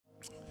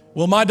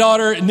Well, my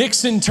daughter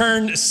Nixon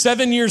turned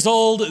 7 years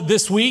old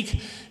this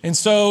week, and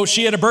so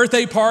she had a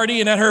birthday party,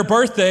 and at her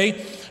birthday,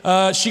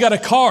 she got a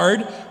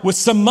card with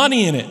some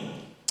money in it.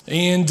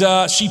 And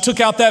she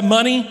took out that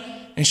money,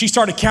 and she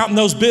started counting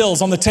those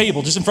bills on the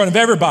table just in front of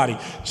everybody.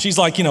 She's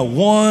like,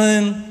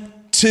 1,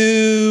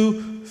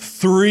 2,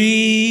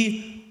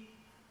 3,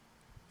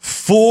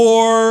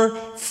 4,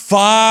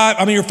 5.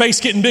 I mean, her face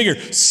getting bigger.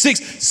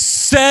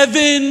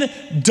 $6,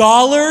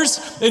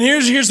 $7. And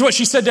here's what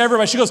she said to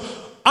everybody. She goes,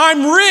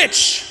 I'm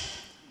rich.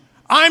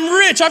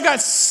 I've got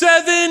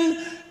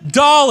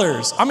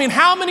 $7. I mean,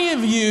 how many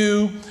of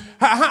you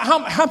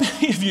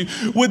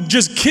would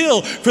just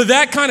kill for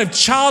that kind of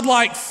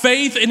childlike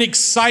faith and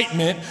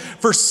excitement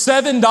for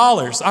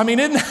 $7? I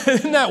mean,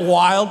 isn't that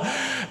wild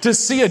to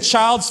see a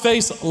child's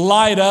face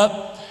light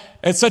up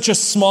at such a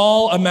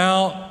small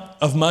amount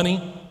of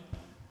money?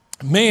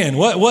 Man,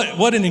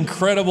 what an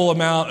incredible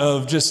amount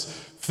of just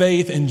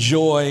faith and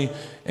joy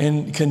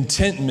and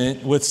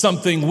contentment with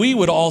something we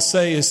would all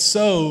say is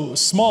so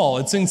small.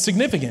 It's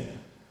insignificant.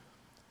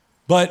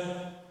 But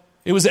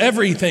it was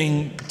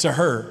everything to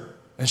her.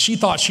 And she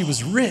thought she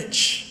was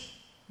rich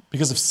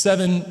because of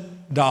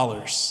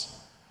 $7.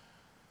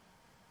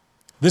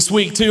 This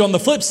week, too, on the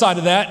flip side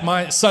of that,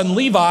 my son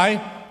Levi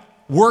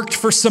worked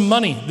for some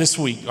money this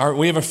week.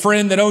 We have a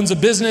friend that owns a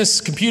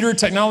business, computer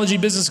technology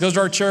business, goes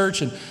to our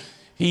church, and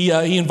he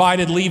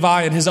invited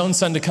Levi and his own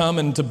son to come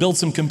and to build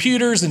some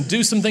computers and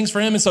do some things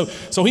for him. And so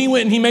he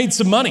went and he made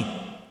some money.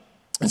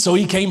 And so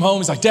he came home.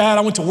 He's like, Dad,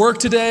 I went to work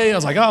today. I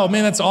was like, oh,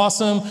 man, that's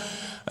awesome.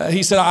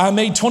 He said, I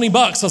made $20.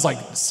 I was like,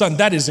 son,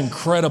 that is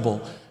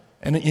incredible.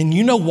 And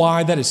you know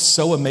why that is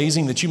so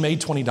amazing that you made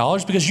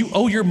 $20? Because you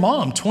owe your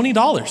mom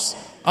 $20.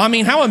 I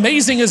mean, how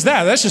amazing is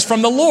that? That's just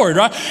from the Lord,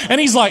 right?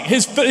 And he's like,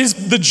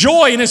 the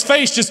joy in his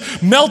face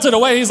just melted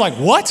away. He's like,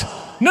 what?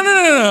 No.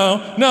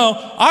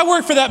 I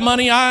worked for that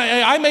money.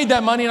 I made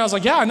that money. And I was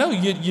like, yeah, I know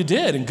you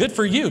did. And good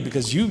for you,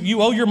 because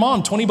you owe your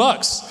mom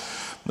 $20.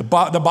 The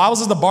Bible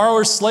says the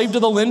borrower is slave to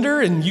the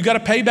lender, and you got to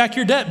pay back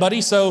your debt,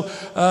 buddy. So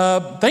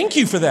thank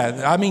you for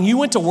that. I mean, you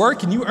went to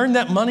work and you earned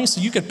that money so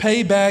you could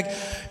pay back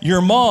your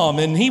mom.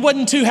 And he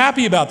wasn't too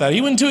happy about that. He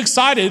wasn't too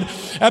excited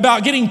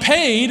about getting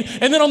paid,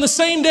 and then on the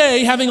same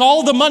day having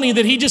all the money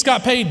that he just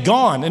got paid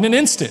gone in an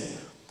instant.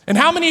 And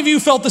how many of you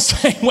felt the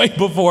same way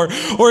before,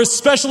 or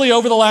especially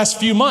over the last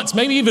few months,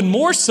 maybe even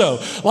more so?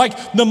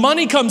 Like the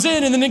money comes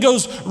in and then it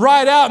goes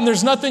right out and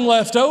there's nothing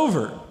left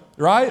over,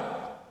 right?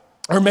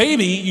 Or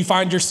maybe you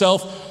find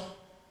yourself,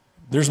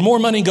 there's more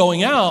money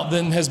going out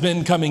than has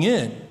been coming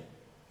in.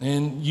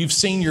 And you've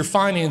seen your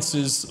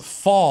finances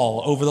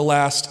fall over the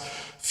last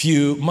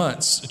few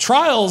months.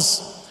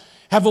 Trials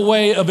have a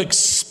way of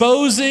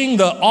exposing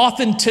the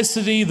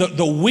authenticity,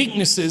 the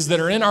weaknesses that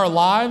are in our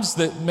lives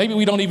that maybe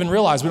we don't even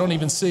realize, we don't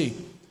even see.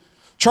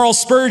 Charles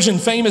Spurgeon,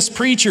 famous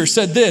preacher,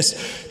 said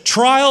this: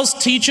 trials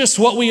teach us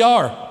what we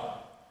are.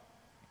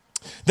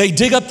 They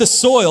dig up the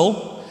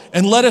soil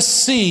and let us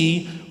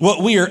see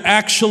what we are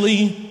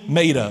actually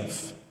made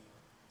of.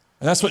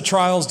 And that's what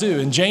trials do.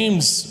 And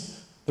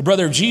James, the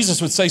brother of Jesus,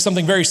 would say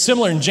something very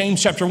similar in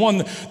James chapter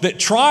 1, that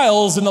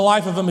trials in the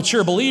life of a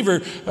mature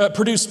believer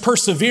produce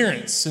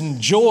perseverance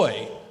and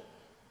joy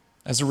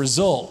as a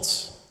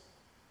result.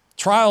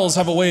 Trials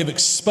have a way of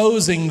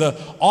exposing the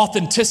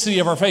authenticity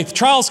of our faith.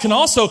 Trials can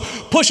also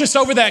push us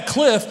over that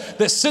cliff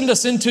that send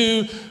us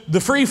into the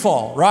free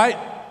fall, right?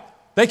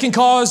 They can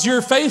cause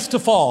your faith to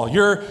fall,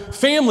 your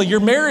family, your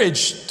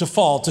marriage to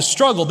fall, to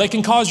struggle. They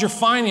can cause your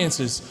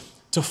finances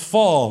to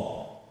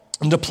fall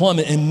and to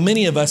plummet. And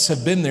many of us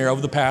have been there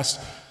over the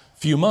past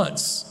few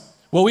months.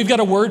 Well, we've got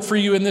a word for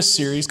you in this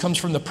series. It comes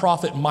from the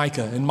prophet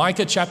Micah. In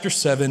Micah chapter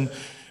 7,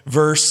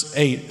 verse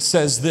 8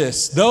 says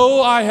this: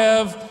 though I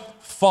have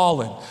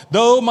fallen,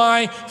 though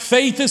my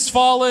faith is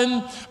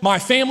fallen, my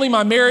family,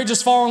 my marriage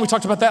is fallen, we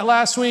talked about that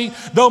last week,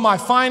 though my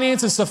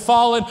finances have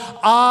fallen,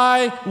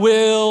 I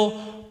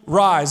will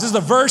rise. This is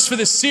the verse for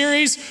this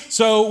series.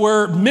 So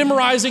we're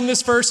memorizing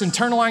this verse,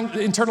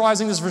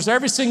 internalizing this verse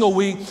every single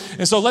week.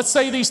 And so let's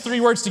say these three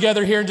words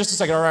together here in just a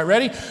second. All right,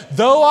 ready?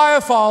 Though I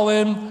have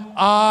fallen,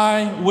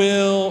 I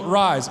will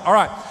rise. All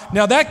right.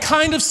 Now that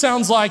kind of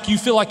sounds like you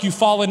feel like you've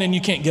fallen and you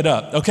can't get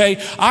up,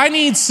 okay? I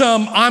need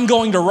some I'm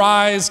going to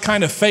rise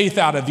kind of faith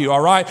out of you,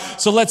 all right?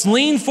 So let's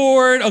lean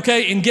forward,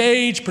 okay?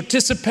 Engage,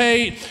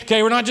 participate,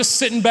 okay? We're not just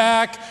sitting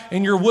back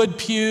in your wood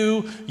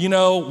pew,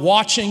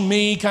 watching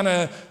me kind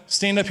of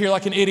stand up here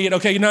like an idiot.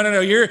 Okay,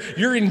 no.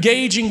 You're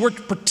engaging. We're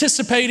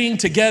participating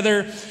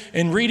together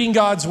in reading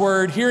God's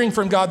word, hearing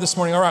from God this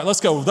morning. All right,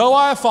 let's go. Though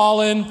I have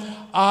fallen,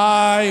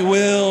 I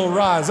will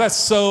rise. That's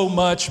so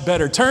much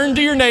better. Turn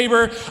to your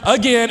neighbor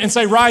again and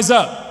say, rise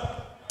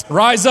up.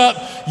 Rise up.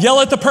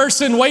 Yell at the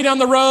person way down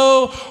the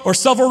row or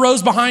several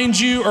rows behind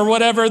you or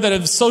whatever that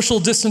have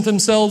social distanced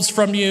themselves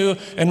from you,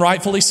 and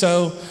rightfully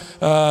so.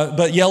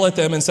 But yell at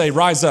them and say,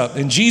 rise up.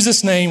 In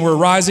Jesus' name, we're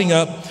rising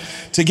up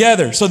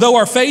together. So though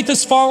our faith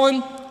has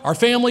fallen, our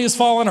family has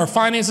fallen, our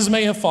finances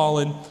may have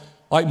fallen,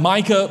 like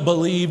Micah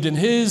believed in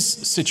his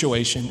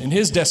situation, in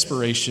his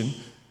desperation,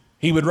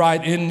 he would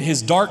write, in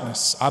his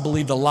darkness, I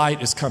believe the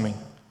light is coming.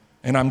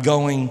 and I'm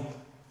going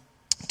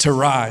to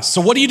rise.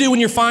 So what do you do when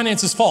your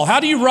finances fall? How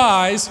do you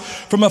rise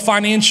from a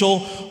financial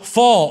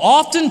fall?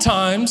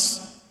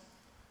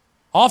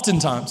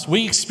 Oftentimes,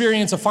 we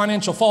experience a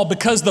financial fall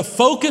because the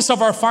focus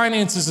of our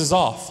finances is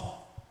off.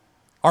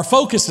 Our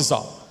focus is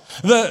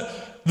off.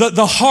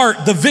 The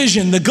heart, the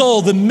vision, the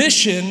goal, the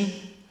mission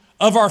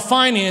of our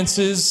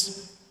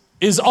finances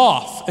is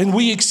off, and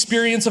we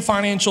experience a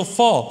financial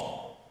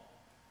fall.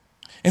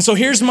 And so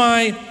here's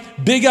my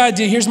big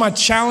idea. Here's my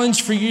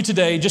challenge for you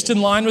today, just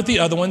in line with the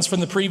other ones from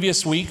the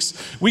previous weeks.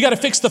 We got to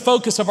fix the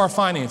focus of our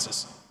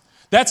finances.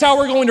 That's how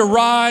we're going to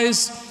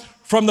rise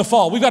from the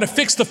fall. We've got to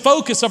fix the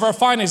focus of our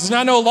finances.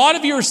 Now, I know a lot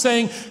of you are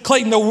saying,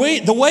 Clayton, the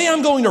way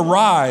I'm going to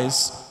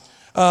rise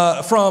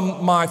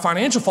from my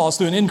financial fall is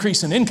through an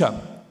increase in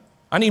income.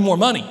 I need more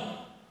money.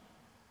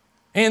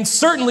 And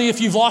certainly if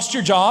you've lost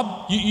your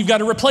job, you've got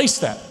to replace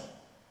that.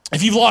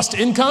 If you've lost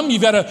income,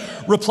 you've got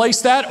to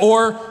replace that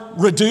or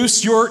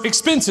reduce your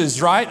expenses,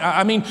 right?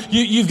 I mean,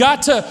 you've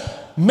got to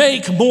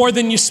make more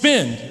than you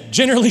spend,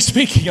 generally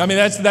speaking. I mean,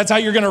 that's how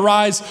you're going to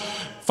rise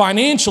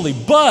financially.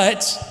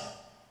 But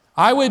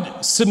I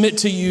would submit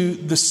to you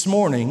this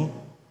morning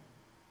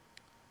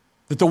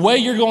that the way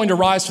you're going to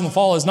rise from the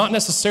fall is not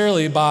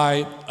necessarily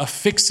by a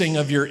fixing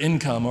of your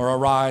income or a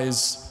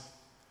rise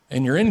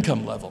in your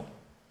income level.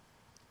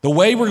 The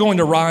way we're going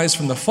to rise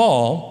from the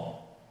fall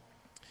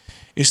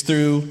is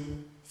through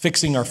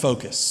fixing our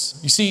focus.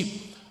 You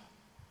see,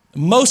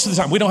 most of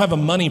the time, we don't have a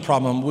money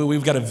problem.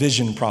 We've got a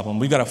vision problem.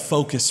 We've got a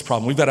focus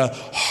problem. We've got a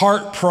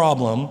heart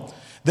problem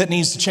that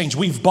needs to change.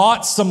 We've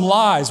bought some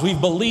lies.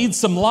 We've believed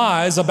some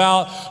lies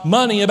about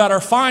money, about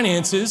our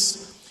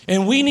finances,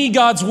 and we need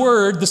God's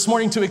word this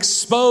morning to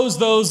expose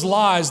those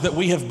lies that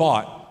we have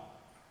bought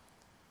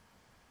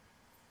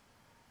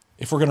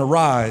if we're going to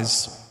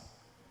rise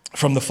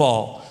from the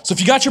fall. So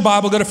if you got your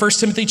Bible, go to 1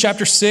 Timothy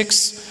chapter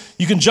 6.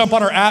 You can jump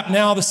on our app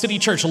now, the City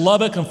Church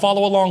Lubbock, and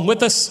follow along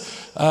with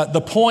us.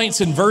 The points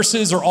and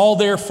verses are all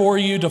there for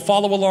you to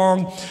follow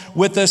along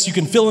with us. You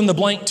can fill in the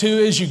blank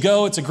too as you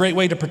go. It's a great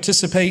way to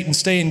participate and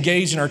stay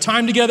engaged in our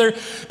time together,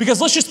 because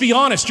let's just be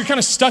honest, you're kind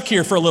of stuck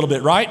here for a little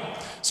bit, right?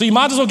 So you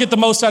might as well get the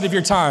most out of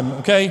your time,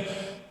 okay?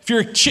 If you're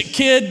a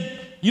kid,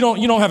 you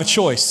don't have a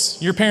choice.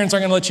 Your parents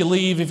aren't going to let you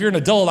leave. If you're an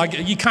adult,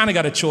 you kind of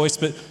got a choice,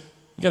 but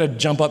you got to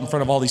jump up in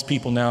front of all these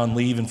people now and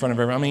leave in front of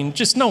everyone. I mean,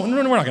 just no,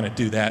 we're not going to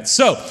do that.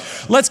 So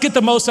let's get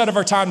the most out of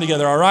our time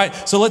together, all right?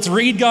 So let's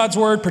read God's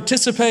word,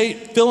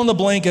 participate, fill in the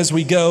blank as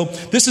we go.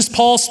 This is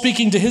Paul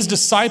speaking to his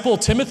disciple,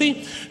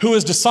 Timothy, who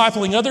is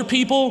discipling other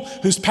people,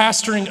 who's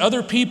pastoring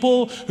other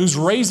people, who's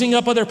raising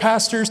up other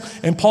pastors.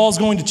 And Paul's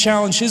going to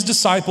challenge his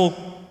disciple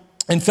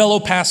and fellow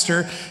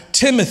pastor,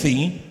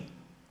 Timothy,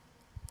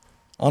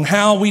 on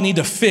how we need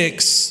to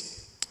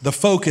fix the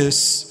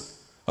focus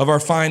of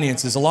our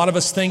finances. A lot of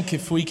us think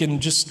if we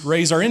can just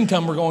raise our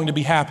income, we're going to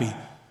be happy.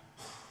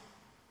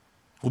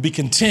 We'll be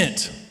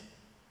content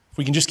if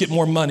we can just get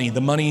more money,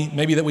 the money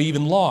maybe that we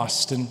even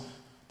lost. And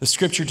the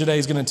scripture today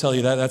is going to tell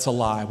you that that's a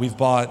lie. We've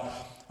bought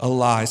a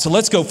lie. So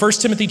let's go. 1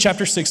 Timothy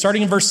chapter 6,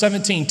 starting in verse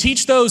 17.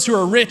 Teach those who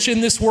are rich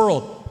in this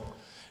world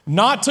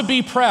not to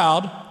be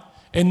proud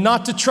and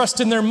not to trust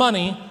in their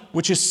money,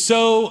 which is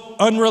so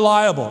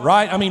unreliable,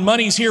 right? I mean,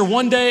 money's here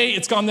one day,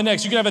 it's gone the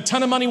next. You can have a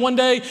ton of money one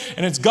day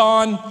and it's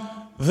gone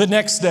the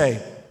next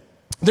day.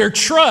 Their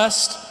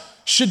trust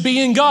should be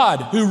in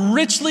God, who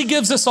richly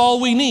gives us all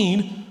we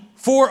need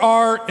for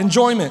our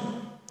enjoyment.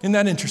 Isn't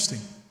that interesting?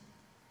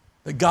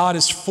 That God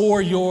is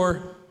for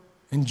your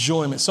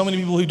enjoyment. So many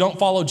people who don't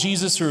follow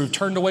Jesus or who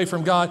turned away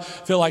from God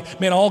feel like,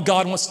 man, all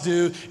God wants to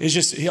do is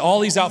just,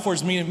 all he's out for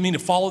is me to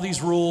follow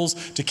these rules,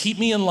 to keep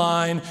me in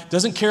line,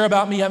 doesn't care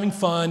about me having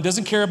fun,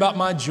 doesn't care about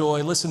my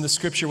joy. Listen, the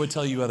scripture would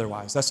tell you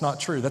otherwise. That's not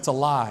true. That's a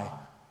lie.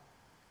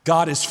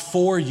 God is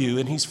for you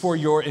and he's for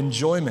your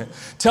enjoyment.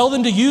 Tell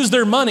them to use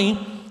their money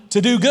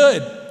to do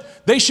good.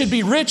 They should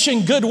be rich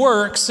in good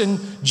works and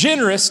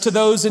generous to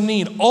those in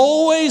need,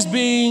 always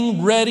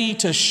being ready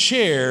to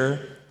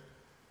share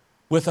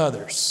with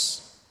others.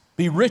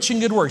 Be rich in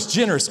good works,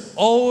 generous,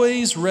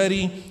 always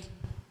ready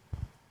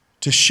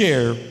to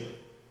share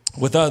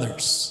with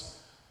others.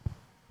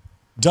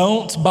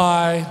 Don't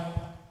buy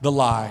the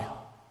lie.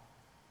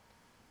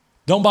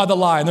 Don't buy the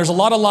lie. And there's a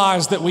lot of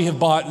lies that we have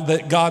bought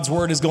that God's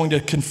word is going to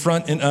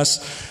confront in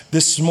us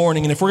this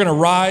morning. And if we're going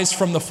to rise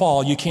from the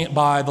fall, you can't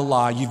buy the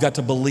lie. You've got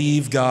to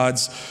believe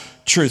God's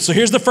truth. So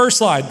here's the first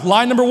lie.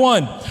 Lie number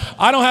one,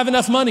 I don't have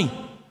enough money.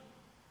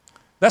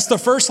 That's the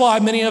first lie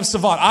many of us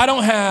have bought. I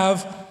don't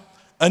have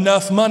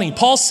enough money.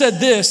 Paul said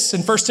this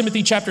in 1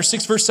 Timothy chapter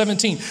 6, verse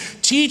 17.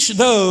 Teach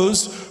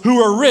those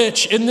who are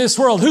rich in this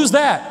world. Who's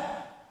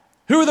that?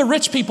 Who are the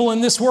rich people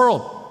in this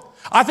world?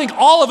 I think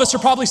all of us are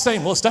probably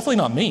saying, well, it's definitely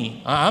not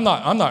me. I'm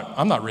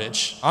not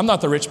rich. I'm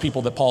not the rich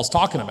people that Paul's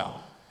talking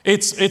about.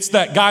 It's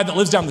that guy that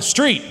lives down the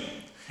street.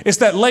 It's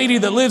that lady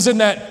that lives in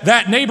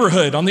that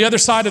neighborhood on the other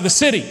side of the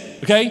city,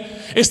 okay?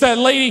 It's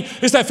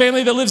that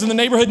family that lives in the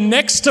neighborhood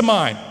next to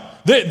mine.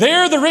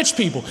 They're the rich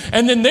people.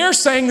 And then they're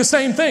saying the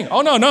same thing.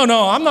 Oh,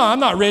 no, I'm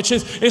not rich.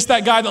 It's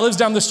that guy that lives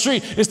down the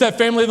street. It's that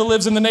family that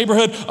lives in the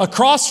neighborhood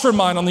across from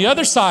mine on the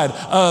other side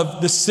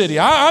of the city.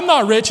 I'm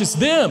not rich, it's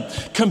them.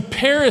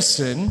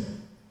 Comparison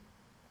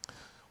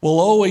will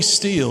always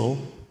steal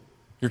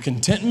your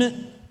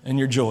contentment and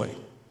your joy.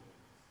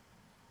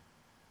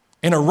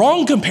 And a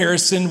wrong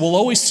comparison will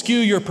always skew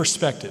your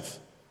perspective.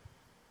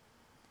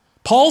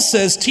 Paul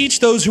says, teach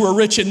those who are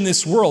rich in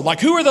this world. Like,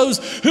 who are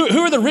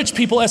the rich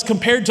people as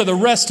compared to the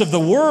rest of the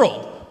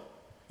world?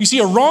 You see,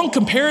 a wrong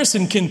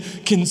comparison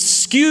can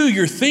skew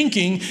your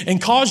thinking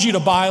and cause you to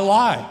buy a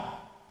lie.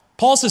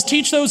 Paul says,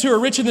 teach those who are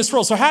rich in this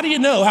world. So how do you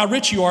know how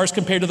rich you are as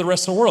compared to the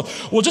rest of the world?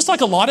 Well, just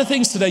like a lot of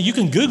things today, you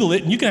can Google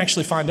it and you can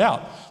actually find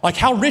out, like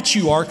how rich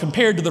you are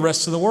compared to the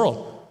rest of the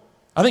world.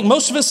 I think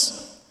most of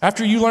us,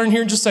 after you learn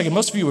here in just a second,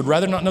 most of you would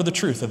rather not know the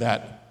truth of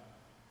that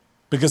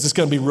because it's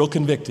going to be real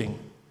convicting.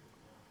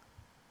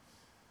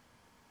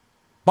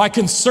 By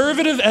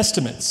conservative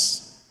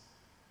estimates,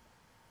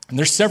 and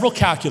there's several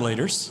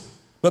calculators,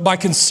 but by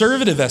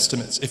conservative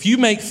estimates, if you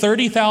make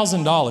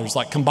 $30,000,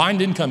 like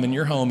combined income in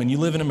your home and you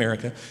live in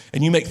America,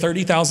 and you make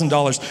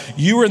 $30,000,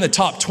 you are in the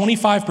top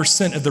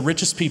 25% of the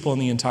richest people in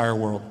the entire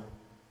world.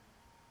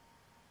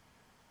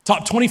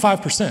 Top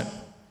 25%.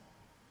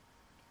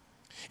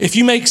 If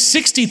you make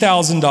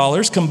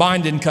 $60,000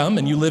 combined income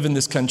and you live in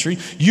this country,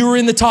 you are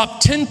in the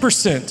top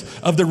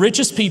 10% of the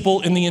richest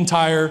people in the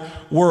entire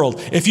world.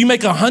 If you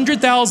make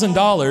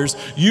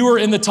 $100,000, you are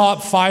in the top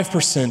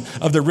 5%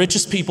 of the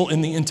richest people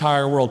in the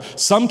entire world.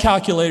 Some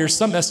calculators,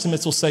 some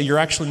estimates will say you're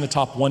actually in the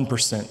top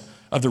 1%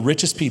 of the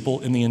richest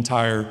people in the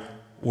entire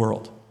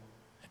world.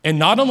 And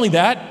not only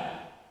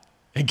that,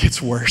 it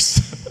gets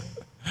worse.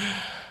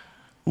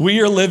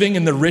 We are living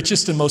in the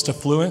richest and most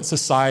affluent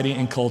society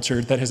and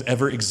culture that has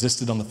ever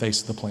existed on the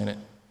face of the planet.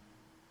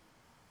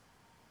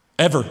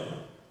 Ever.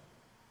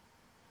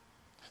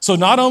 So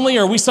not only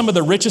are we some of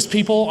the richest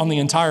people on the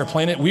entire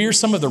planet, we are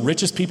some of the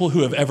richest people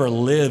who have ever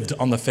lived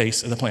on the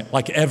face of the planet,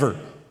 like ever,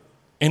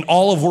 in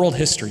all of world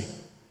history.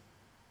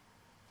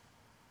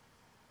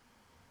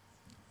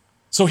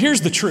 So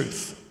here's the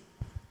truth.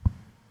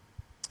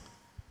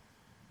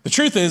 The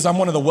truth is, I'm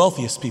one of the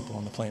wealthiest people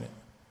on the planet.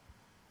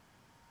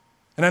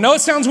 And I know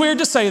it sounds weird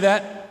to say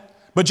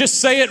that, but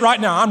just say it right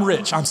now. I'm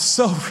rich. I'm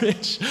so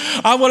rich.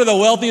 I'm one of the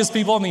wealthiest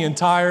people on the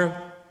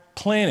entire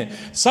planet.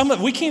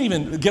 We can't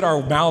even get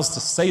our mouths to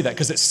say that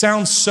because it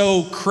sounds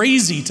so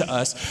crazy to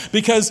us,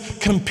 because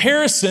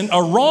comparison,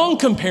 a wrong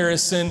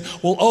comparison,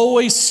 will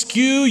always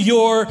skew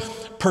your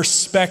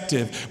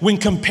perspective. When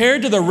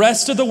compared to the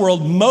rest of the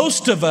world,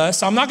 most of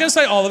us, I'm not going to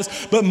say all of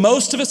us, but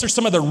most of us are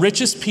some of the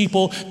richest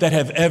people that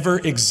have ever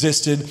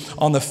existed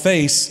on the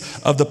face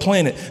of the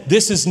planet.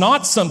 This is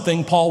not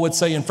something, Paul would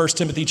say in 1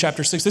 Timothy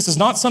chapter 6, this is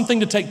not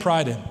something to take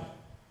pride in.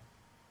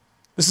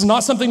 This is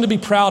not something to be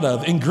proud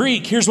of. In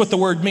Greek, here's what the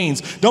word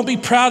means. Don't be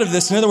proud of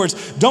this. In other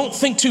words, don't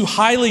think too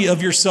highly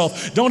of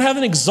yourself. Don't have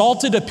an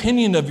exalted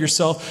opinion of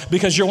yourself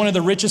because you're one of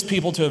the richest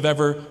people to have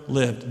ever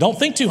lived. Don't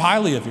think too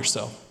highly of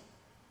yourself.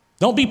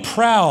 Don't be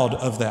proud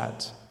of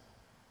that.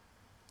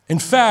 In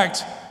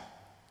fact,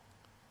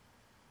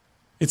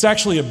 it's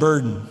actually a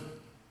burden.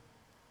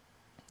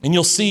 And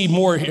you'll see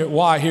more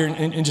why here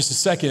in just a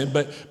second,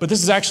 but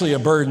this is actually a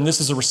burden. This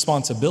is a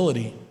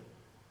responsibility.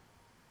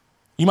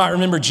 You might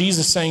remember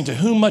Jesus saying, to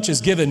whom much is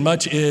given,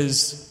 much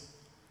is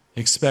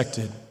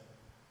expected.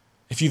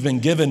 If you've been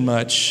given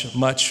much,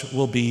 much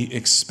will be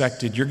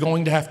expected. You're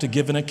going to have to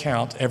give an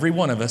account, every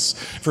one of us,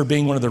 for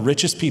being one of the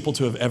richest people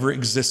to have ever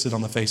existed on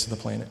the face of the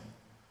planet.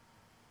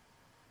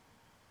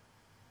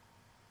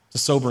 It's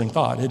a sobering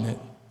thought, isn't it?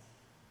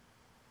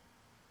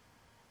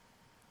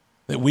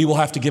 That we will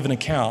have to give an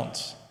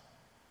account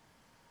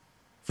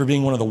for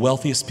being one of the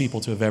wealthiest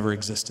people to have ever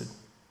existed.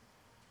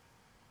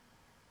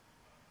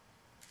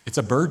 It's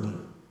a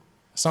burden.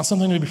 It's not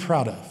something to be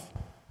proud of.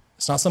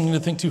 It's not something to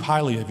think too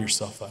highly of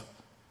yourself of.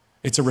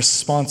 It's a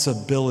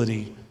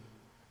responsibility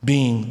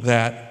being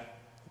that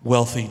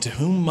wealthy. To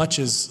whom much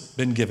has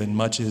been given,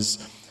 much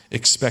is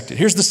expected.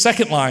 Here's the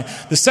second lie.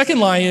 The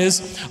second lie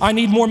is, I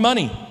need more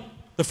money.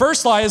 The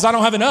first lie is, I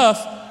don't have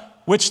enough,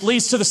 which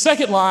leads to the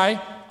second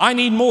lie, I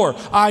need more.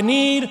 I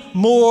need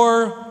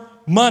more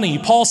money.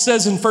 Paul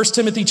says in 1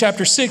 Timothy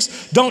chapter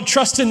 6, don't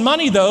trust in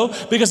money though,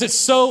 because it's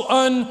so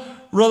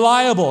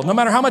unreliable. No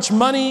matter how much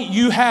money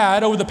you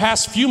had over the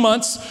past few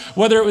months,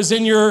 whether it was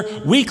in your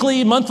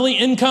weekly, monthly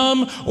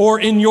income or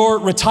in your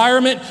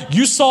retirement,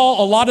 you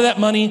saw a lot of that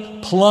money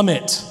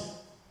plummet.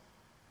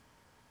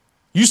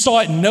 You saw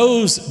it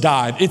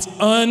nosedive. It's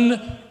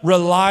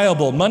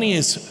unreliable. Money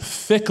is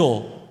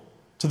fickle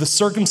to the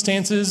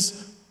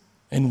circumstances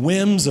and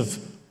whims of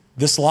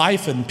this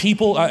life and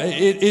people.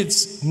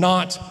 It's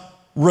not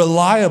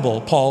reliable,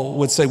 Paul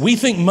would say. We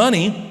think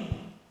money,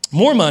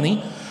 more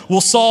money,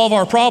 will solve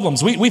our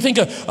problems. We think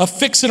a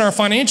fix in our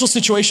financial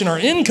situation, our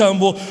income,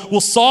 will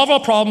solve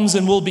our problems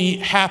and we'll be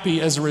happy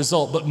as a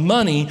result. But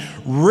money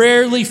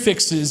rarely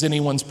fixes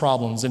anyone's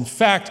problems. In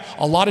fact,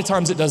 a lot of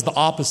times it does the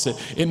opposite.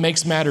 It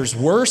makes matters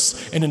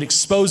worse and it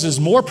exposes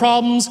more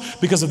problems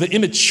because of the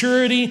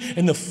immaturity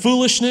and the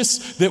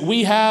foolishness that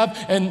we have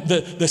and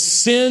the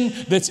sin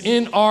that's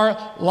in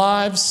our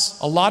lives.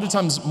 A lot of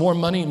times more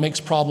money makes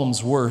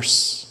problems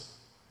worse.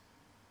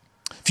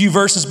 A few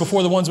verses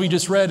before the ones we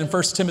just read in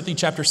 1 Timothy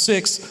chapter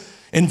 6,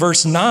 in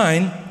verse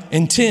 9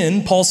 and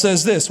 10, Paul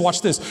says this,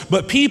 watch this.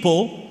 But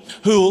people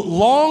who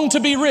long to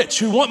be rich,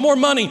 who want more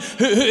money,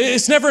 who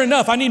it's never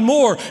enough, I need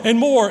more and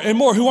more and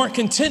more, who aren't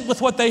content with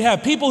what they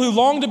have, people who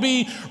long to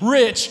be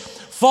rich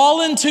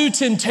fall into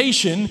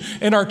temptation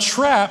and are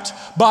trapped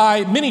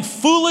by many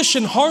foolish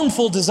and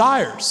harmful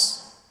desires.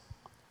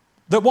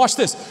 That, watch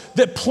this,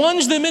 that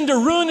plunge them into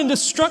ruin and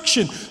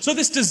destruction. So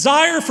this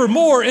desire for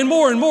more and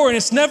more and more, and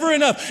it's never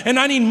enough, and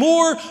I need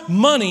more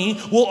money,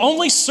 will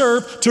only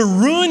serve to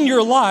ruin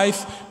your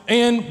life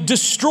and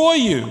destroy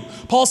you.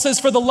 Paul says,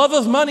 for the love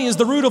of money is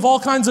the root of all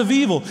kinds of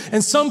evil.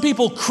 And some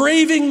people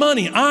craving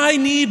money, I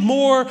need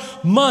more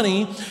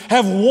money,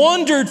 have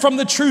wandered from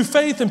the true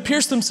faith and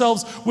pierced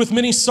themselves with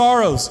many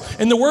sorrows.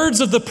 In the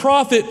words of the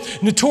prophet,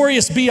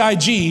 Notorious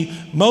B.I.G.,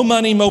 mo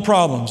money, mo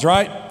problems,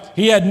 right?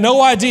 He had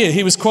no idea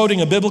he was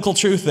quoting a biblical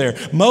truth there.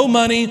 Mo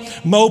money,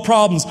 mo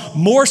problems,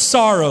 more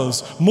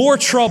sorrows, more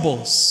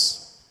troubles.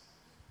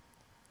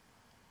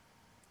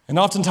 And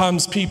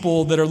oftentimes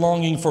people that are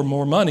longing for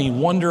more money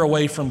wander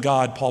away from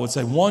God, Paul would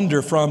say,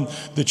 wander from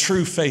the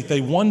true faith.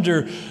 They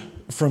wander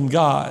from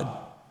God.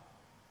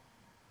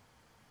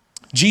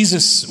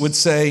 Jesus would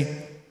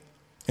say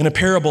in a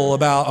parable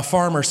about a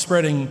farmer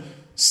spreading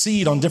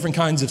seed on different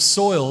kinds of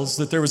soils,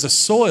 that there was a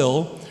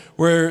soil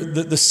where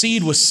the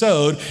seed was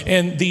sowed,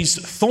 and these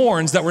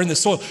thorns that were in the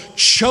soil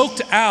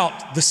choked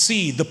out the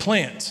seed, the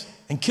plant,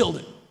 and killed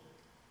it.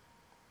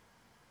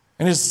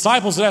 And his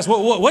disciples would ask,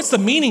 what's the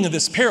meaning of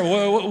this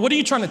parable? What are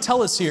you trying to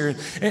tell us here?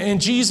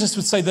 And Jesus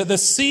would say that the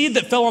seed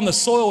that fell on the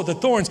soil with the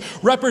thorns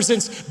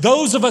represents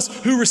those of us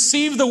who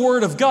receive the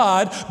word of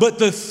God, but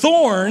the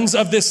thorns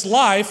of this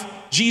life,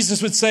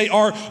 Jesus would say,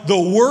 are the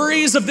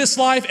worries of this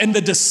life and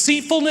the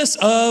deceitfulness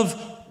of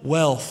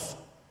wealth.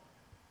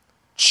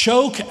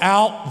 Choke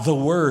out the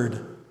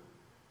word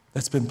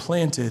that's been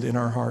planted in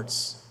our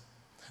hearts.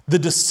 The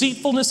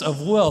deceitfulness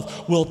of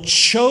wealth will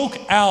choke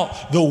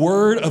out the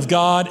word of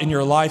God in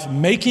your life,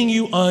 making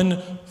you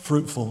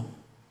unfruitful.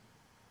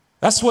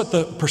 That's what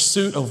the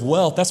pursuit of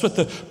wealth, that's what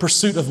the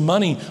pursuit of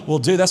money will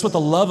do. That's what the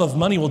love of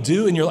money will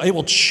do. And it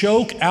will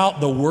choke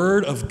out the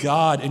word of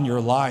God in your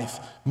life,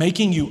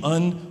 making you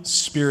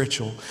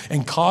unspiritual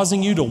and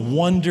causing you to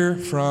wander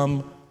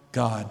from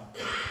God.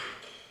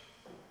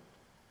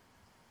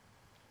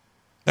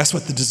 That's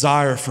what the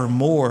desire for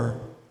more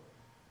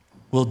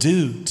will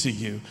do to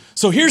you.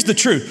 So here's the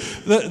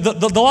truth.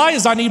 The lie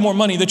is I need more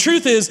money. The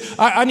truth is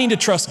I need to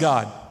trust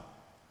God.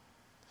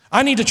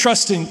 I need to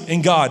trust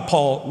in God,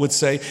 Paul would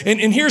say.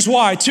 And here's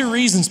why. Two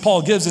reasons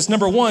Paul gives us.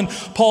 Number one,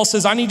 Paul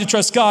says I need to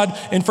trust God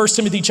in 1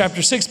 Timothy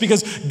chapter 6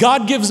 because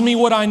God gives me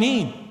what I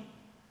need.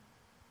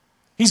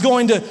 He's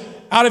going to,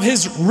 out of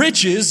his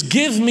riches,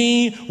 give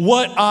me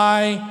what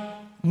I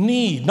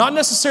need. Not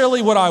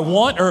necessarily what I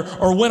want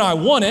or when I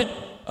want it.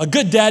 A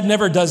good dad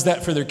never does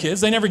that for their kids.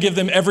 They never give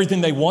them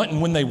everything they want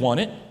and when they want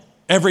it.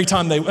 Every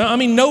time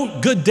no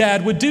good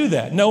dad would do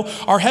that. No,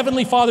 our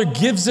Heavenly Father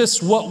gives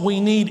us what we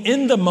need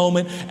in the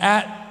moment,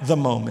 at the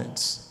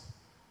moment.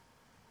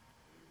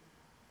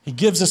 He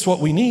gives us what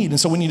we need, and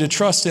so we need to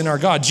trust in our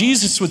God.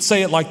 Jesus would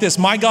say it like this: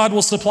 my God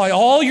will supply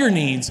all your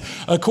needs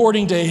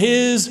according to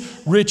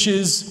his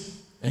riches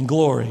and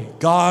glory.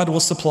 God will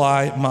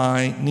supply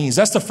my needs.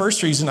 That's the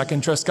first reason I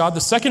can trust God.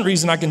 The second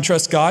reason I can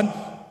trust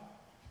God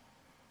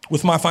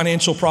with my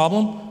financial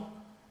problem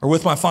or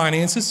with my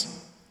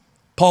finances,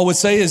 Paul would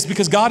say, is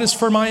because God is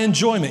for my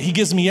enjoyment. He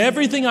gives me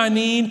everything I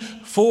need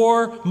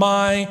for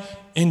my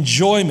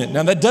enjoyment.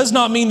 Now, that does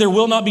not mean there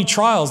will not be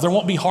trials. There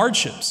won't be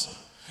hardships.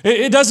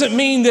 It doesn't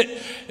mean that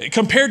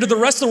compared to the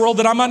rest of the world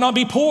that I might not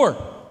be poor.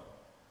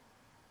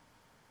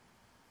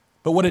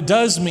 But what it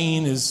does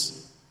mean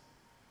is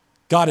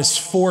God is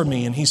for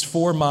me and he's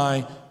for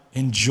my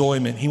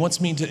enjoyment. He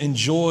wants me to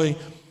enjoy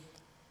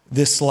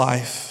this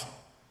life.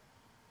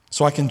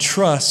 So I can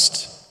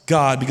trust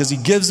God because he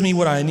gives me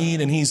what I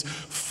need and he's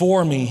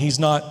for me. He's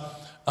not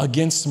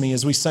against me,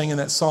 as we sang in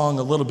that song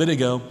a little bit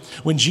ago.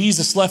 When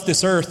Jesus left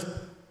this earth,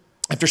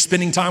 after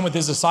spending time with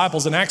his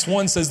disciples, in Acts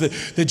 1 says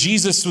that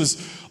Jesus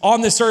was on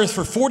this earth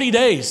for 40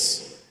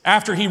 days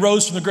after he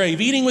rose from the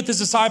grave, eating with his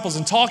disciples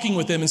and talking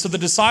with them. And so the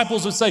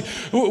disciples would say,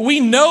 we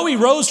know he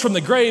rose from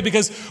the grave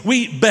because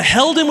we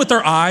beheld him with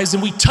our eyes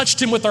and we touched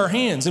him with our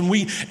hands and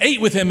we ate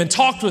with him and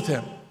talked with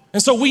him.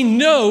 And so we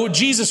know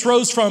Jesus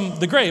rose from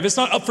the grave. It's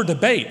not up for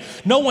debate.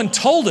 No one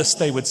told us,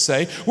 they would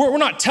say. We're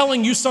not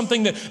telling you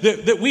something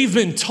that we've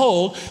been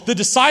told. The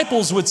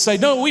disciples would say,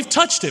 no, we've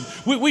touched him.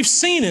 We've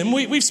seen him.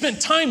 We've spent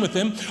time with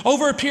him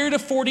over a period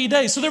of 40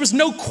 days. So there was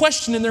no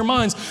question in their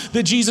minds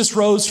that Jesus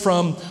rose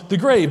from the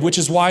grave, which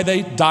is why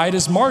they died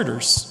as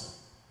martyrs,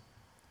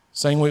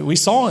 saying we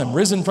saw him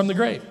risen from the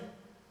grave.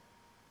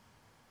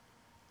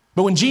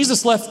 But when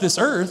Jesus left this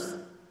earth,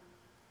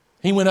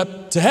 he went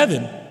up to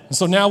heaven. And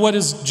so now what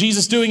is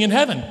Jesus doing in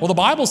heaven? Well, the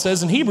Bible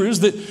says in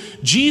Hebrews that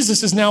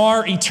Jesus is now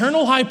our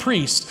eternal high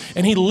priest,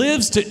 and he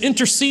lives to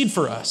intercede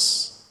for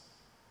us,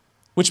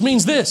 which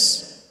means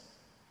this: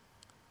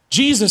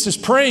 Jesus is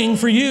praying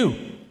for you.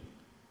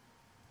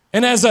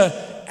 And as an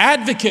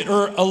advocate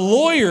or a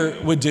lawyer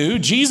would do,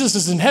 Jesus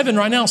is in heaven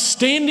right now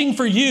standing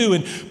for you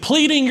and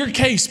pleading your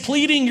case,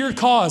 pleading your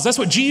cause. That's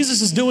what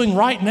Jesus is doing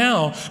right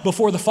now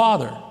before the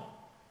Father.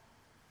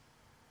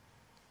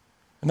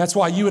 And that's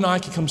why you and I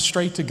can come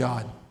straight to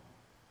God.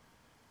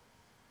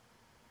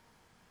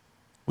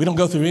 We don't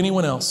go through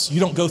anyone else. You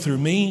don't go through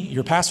me,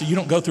 your pastor. You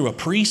don't go through a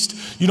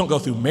priest. You don't go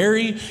through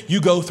Mary.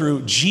 You go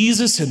through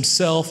Jesus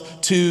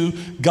himself to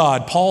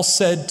God. Paul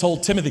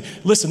told Timothy,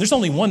 listen, there's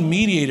only one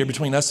mediator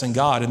between us and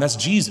God, and that's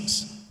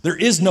Jesus. There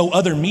is no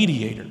other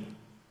mediator.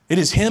 It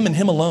is him and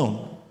him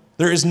alone.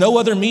 There is no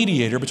other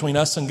mediator between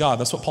us and God.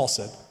 That's what Paul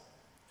said,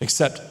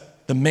 except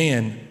the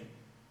man,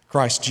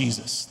 Christ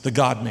Jesus, the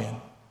God-man,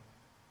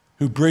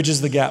 who bridges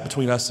the gap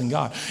between us and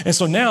God. And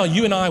so now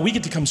you and I, we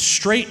get to come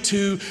straight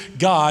to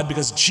God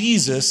because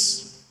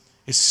Jesus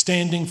is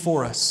standing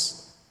for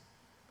us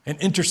and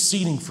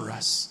interceding for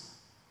us.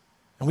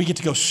 And we get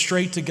to go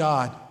straight to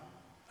God,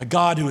 a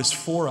God who is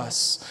for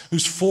us,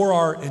 who's for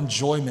our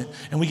enjoyment.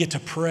 And we get to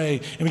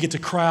pray and we get to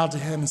cry out to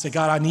him and say,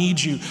 God, I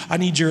need you. I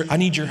need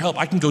your help.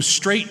 I can go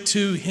straight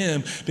to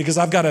him because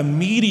I've got a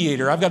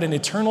mediator. I've got an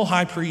eternal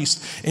high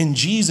priest in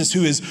Jesus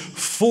who is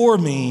for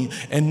me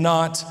and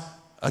not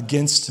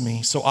against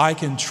me, so I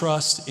can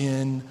trust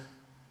in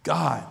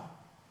God.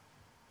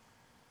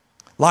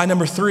 Lie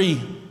number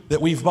 3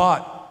 that we've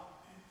bought: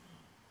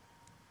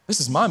 this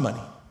is my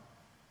money.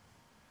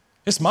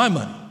 It's my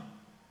money.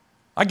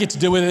 I get to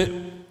do with it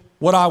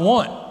what I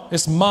want.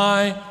 It's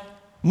my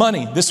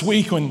money. This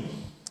week when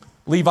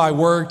Levi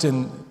worked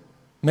and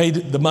made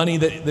the money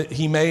that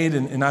he made,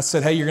 and I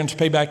said, hey, you're going to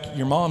pay back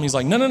your mom. He's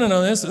like, no,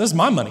 this is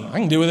my money. I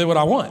can do with it what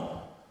I want.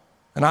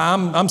 And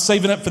I'm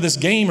saving up for this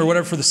game or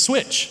whatever for the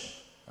Switch.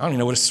 I don't even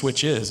know what a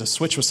Switch is. A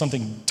Switch was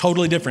something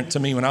totally different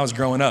to me when I was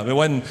growing up. It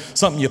wasn't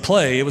something you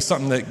play. It was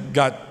something that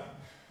got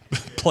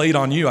played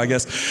on you, I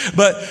guess.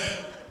 But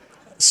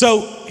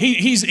so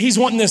he's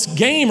wanting this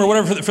game or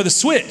whatever for the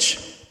Switch.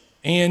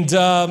 And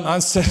I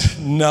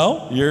said,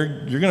 no,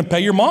 you're going to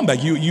pay your mom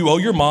back. You owe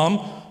your mom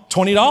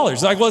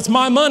 $20. Like, well, it's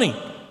my money.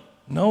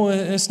 No,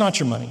 it's not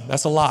your money.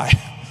 That's a lie.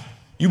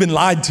 You've been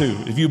lied to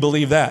if you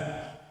believe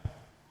that.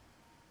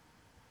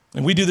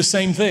 And we do the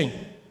same thing.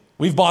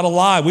 We've bought a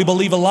lie. We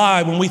believe a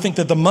lie when we think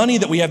that the money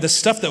that we have, the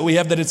stuff that we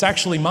have, that it's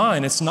actually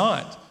mine. It's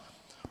not.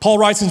 Paul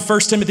writes in 1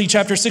 Timothy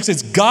chapter 6,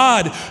 it's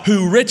God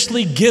who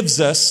richly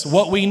gives us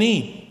what we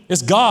need.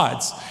 It's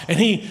God's, and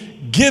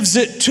he gives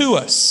it to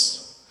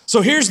us. So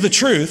here's the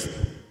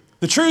truth.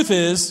 The truth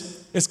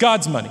is, it's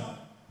God's money.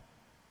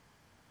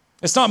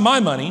 It's not my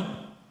money.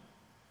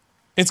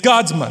 It's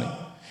God's money.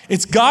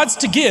 It's God's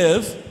to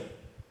give.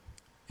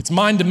 It's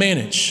mine to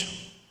manage.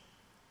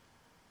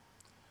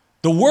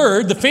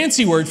 The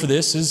fancy word for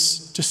this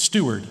is to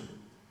steward.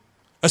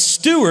 A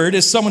steward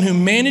is someone who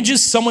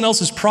manages someone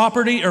else's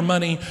property or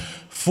money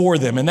for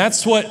them. And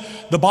that's what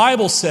the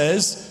Bible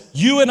says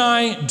you and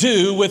I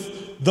do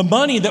with the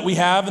money that we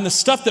have and the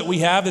stuff that we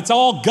have. It's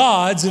all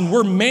God's, and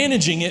we're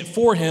managing it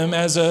for him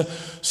as a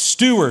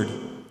steward.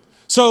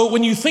 So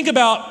when you think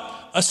about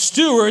a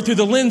steward through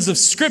the lens of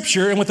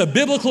Scripture and with a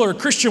biblical or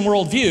Christian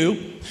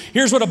worldview,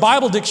 here's what a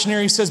Bible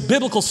dictionary says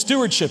biblical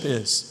stewardship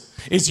is.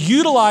 It's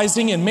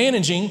utilizing and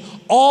managing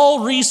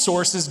all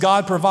resources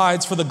God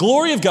provides for the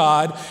glory of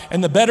God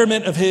and the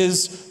betterment of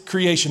his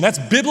creation. That's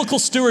biblical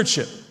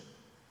stewardship.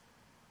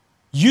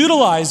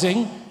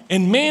 Utilizing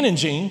and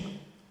managing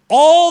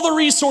all the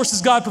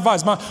resources God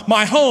provides.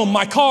 My home,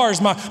 my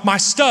cars, my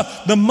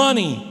stuff, the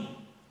money,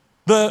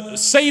 the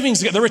savings,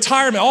 the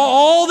retirement,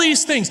 all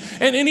these things,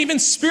 and even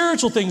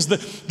spiritual things,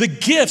 the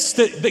gifts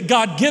that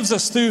God gives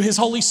us through his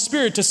Holy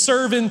Spirit to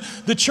serve in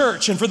the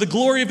church and for the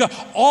glory of God.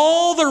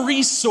 All the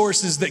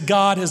resources that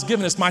God has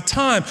given us, my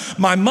time,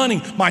 my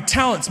money, my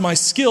talents, my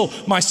skill,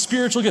 my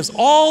spiritual gifts,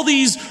 all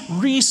these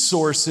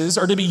resources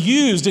are to be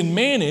used and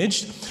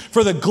managed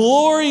for the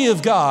glory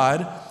of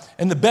God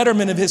and the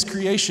betterment of his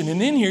creation.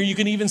 And in here you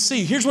can even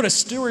see, here's what a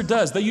steward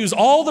does. They use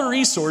all the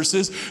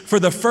resources for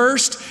the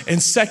first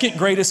and second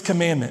greatest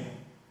commandment.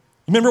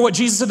 Remember what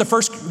Jesus said the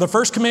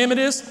first commandment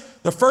is?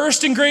 The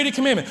first and greatest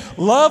commandment.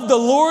 Love the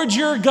Lord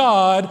your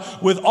God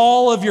with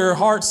all of your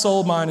heart,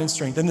 soul, mind, and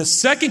strength. And the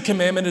second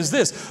commandment is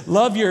this: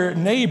 love your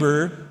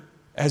neighbor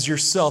as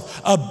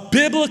yourself. A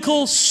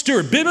biblical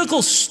steward.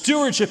 Biblical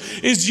stewardship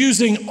is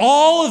using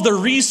all of the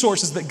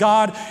resources that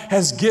God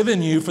has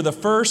given you for the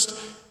first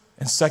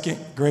and second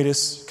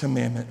greatest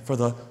commandment,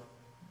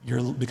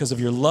 because of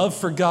your love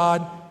for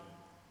God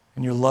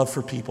and your love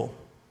for people.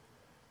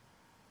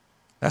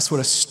 That's what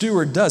a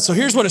steward does. So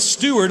here's what a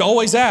steward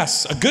always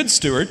asks, a good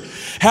steward: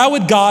 how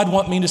would God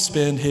want me to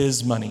spend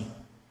his money?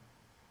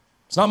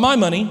 It's not my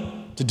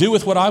money to do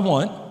with what I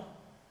want,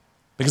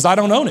 because I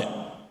don't own it.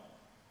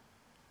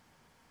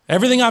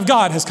 Everything I've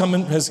got has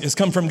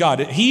come from God.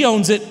 He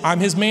owns it, I'm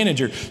his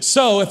manager.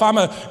 So if I'm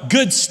a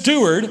good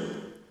steward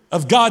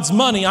of God's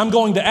money, I'm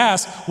going to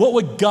ask, what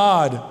would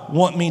God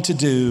want me to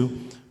do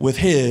with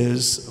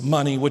his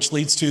money? Which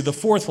leads to the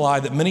fourth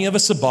lie that many of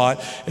us have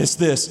bought, is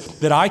this: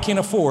 that I can't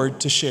afford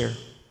to share.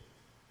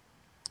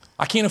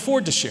 I can't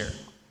afford to share.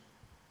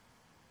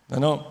 I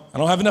don't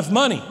have enough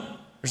money.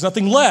 There's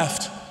nothing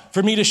left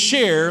for me to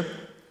share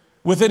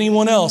with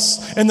anyone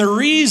else. And the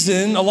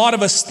reason a lot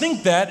of us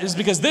think that is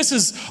because this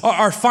is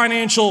our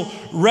financial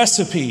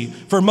recipe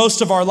for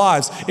most of our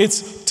lives.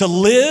 It's to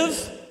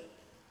live.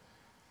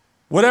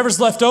 Whatever's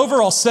left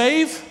over, I'll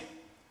save.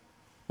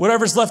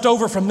 Whatever's left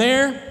over from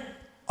there,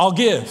 I'll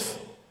give.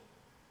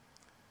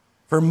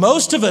 For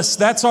most of us,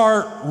 that's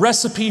our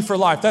recipe for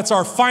life. That's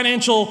our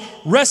financial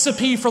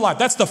recipe for life.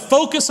 That's the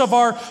focus of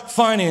our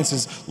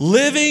finances.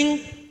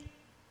 Living,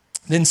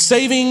 then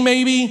saving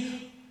maybe,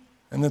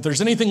 and if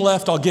there's anything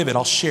left, I'll give it.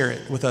 I'll share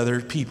it with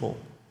other people.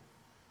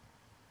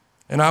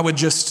 And I would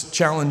just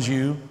challenge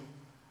you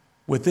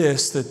with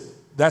this,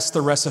 that's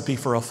the recipe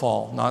for a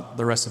fall, not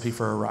the recipe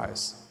for a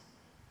rise.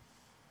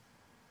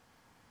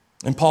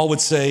 And Paul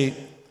would say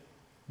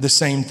the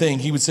same thing.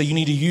 He would say you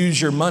need to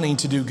use your money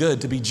to do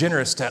good, to be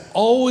generous, to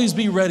always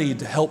be ready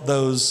to help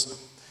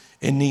those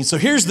in need. So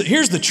here's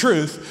the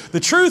truth. The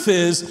truth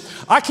is,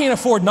 I can't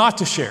afford not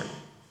to share.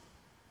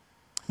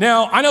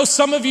 Now, I know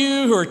some of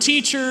you who are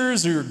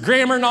teachers or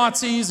grammar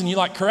Nazis and you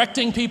like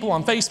correcting people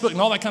on Facebook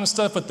and all that kind of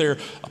stuff with their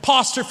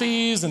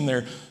apostrophes and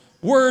their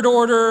word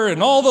order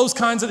and all those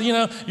kinds of,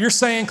 you're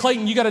saying,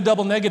 Clayton, you got a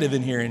double negative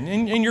in here.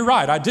 And you're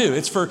right, I do.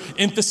 It's for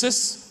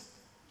emphasis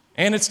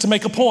and it's to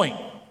make a point.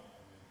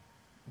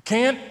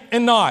 Can't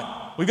and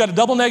not. We've got a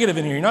double negative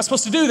in here. You're not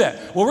supposed to do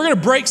that. Well, we're going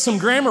to break some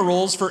grammar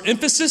rules for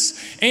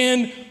emphasis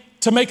and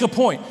to make a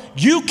point.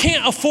 You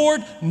can't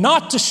afford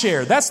not to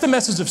share. That's the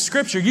message of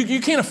Scripture.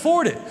 You can't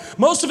afford it.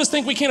 Most of us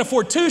think we can't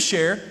afford to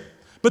share,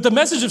 but the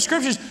message of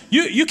Scripture is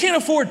you can't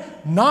afford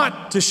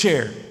not to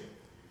share.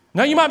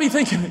 Now, you might be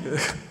thinking,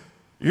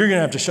 you're going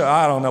to have to show,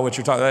 I don't know what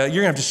you're talking about.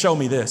 You're going to have to show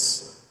me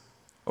this.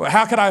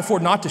 How could I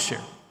afford not to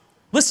share?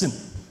 Listen.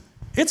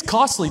 It's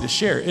costly to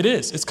share. It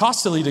is. It's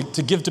costly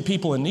to give to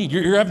people in need.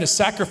 You're having a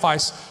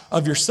sacrifice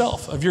of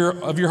yourself, of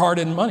your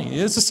hard-earned money.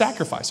 It's a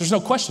sacrifice. There's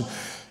no question.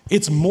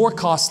 It's more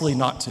costly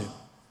not to.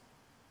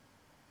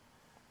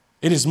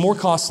 It is more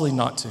costly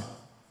not to.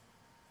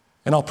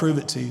 And I'll prove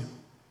it to you.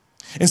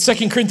 In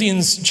 2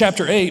 Corinthians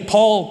chapter 8,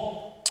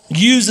 Paul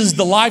uses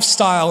the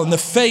lifestyle and the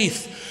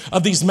faith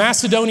of these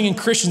Macedonian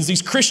Christians,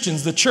 these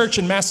Christians, the church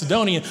in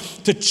Macedonia,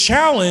 to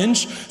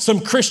challenge some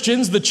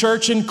Christians, the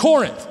church in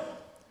Corinth.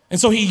 And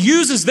so he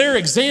uses their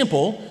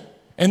example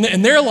and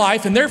their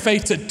life and their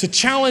faith to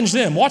challenge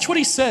them. Watch what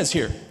he says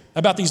here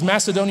about these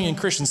Macedonian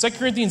Christians. 2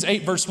 Corinthians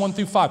 8, verse 1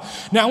 through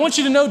 5. Now, I want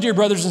you to know, dear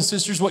brothers and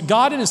sisters, what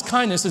God in his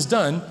kindness has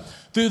done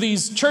through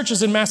these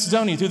churches in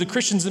Macedonia, through the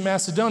Christians in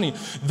Macedonia.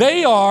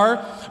 They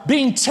are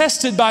being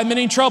tested by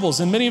many troubles.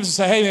 And many of us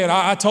say, hey, man,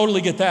 I totally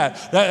get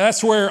that.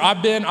 That's where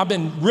I've been. I've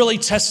been really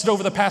tested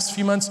over the past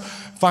few months,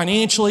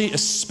 financially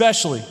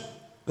especially.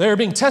 They are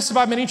being tested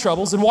by many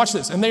troubles. And watch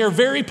this. And they are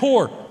very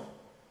poor.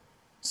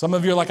 Some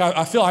of you are like,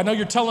 I know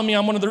you're telling me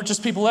I'm one of the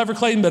richest people ever,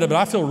 Clayton, but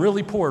I feel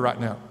really poor right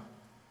now.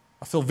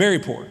 I feel very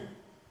poor.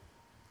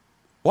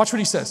 Watch what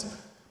he says.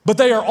 But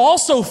they are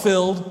also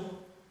filled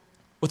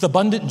with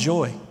abundant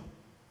joy.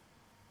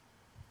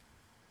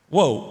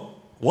 Whoa,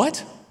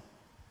 what?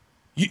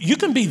 You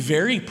can be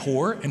very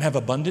poor and have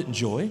abundant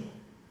joy?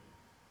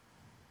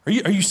 Are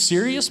you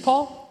serious,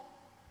 Paul?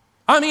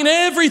 I mean,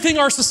 everything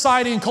our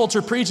society and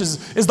culture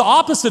preaches is the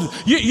opposite.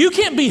 You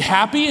can't be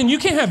happy and you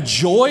can't have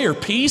joy or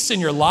peace in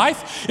your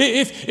life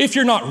if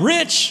you're not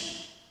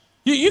rich.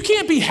 You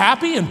can't be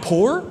happy and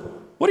poor.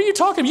 What are you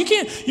talking about?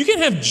 You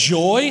can't have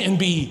joy and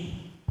be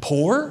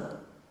poor.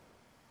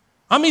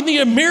 I mean, the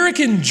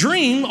American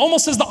dream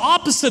almost says the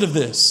opposite of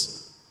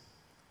this.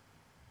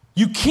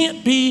 You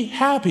can't be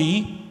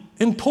happy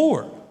and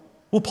poor.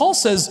 Well, Paul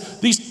says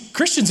these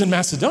Christians in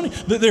Macedonia,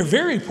 they're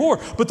very poor,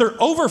 but they're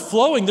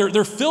overflowing.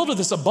 They're filled with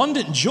this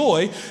abundant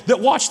joy that,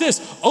 watch this,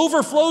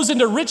 overflows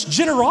into rich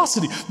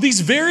generosity.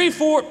 These very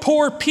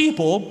poor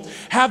people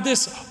have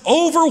this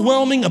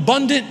overwhelming,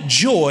 abundant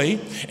joy,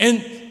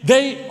 and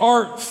they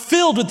are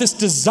filled with this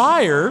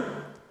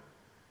desire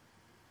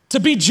to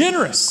be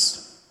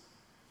generous.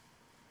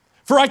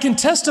 For I can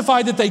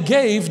testify that they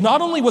gave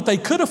not only what they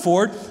could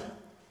afford,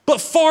 but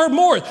far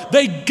more.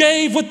 They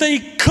gave what they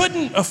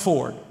couldn't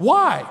afford.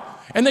 Why?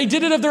 And they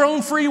did it of their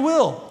own free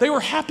will. They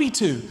were happy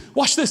to.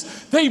 Watch this.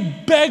 They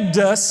begged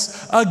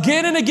us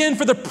again and again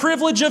for the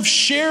privilege of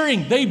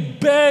sharing. They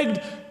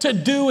begged to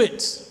do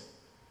it.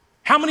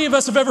 How many of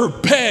us have ever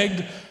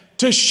begged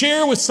to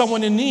share with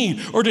someone in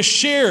need or to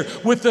share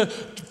with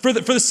for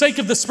the sake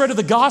of the spread of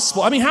the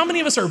gospel? I mean, how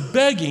many of us are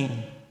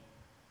begging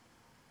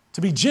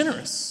to be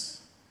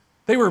generous?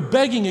 They were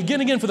begging again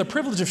and again for the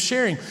privilege of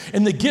sharing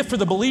and the gift for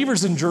the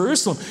believers in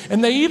Jerusalem.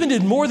 And they even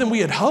did more than we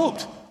had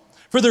hoped.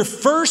 For their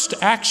first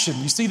action,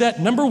 you see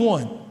that? Number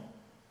one,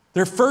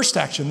 their first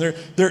action,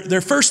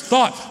 their first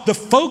thought, the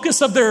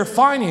focus of their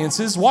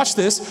finances, watch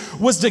this,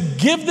 was to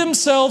give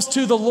themselves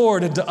to the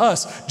Lord and to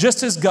us,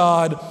 just as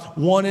God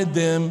wanted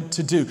them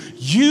to do.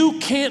 You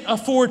can't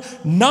afford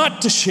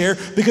not to share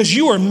because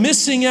you are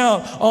missing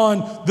out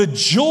on the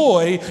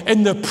joy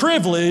and the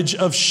privilege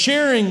of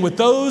sharing with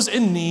those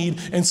in need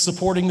and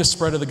supporting the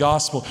spread of the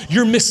gospel.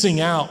 You're missing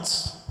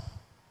out.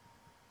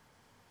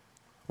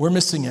 We're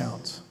missing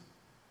out.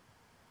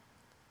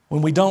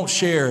 When we don't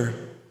share,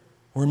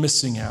 we're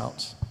missing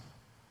out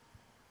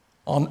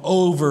on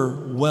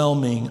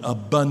overwhelming,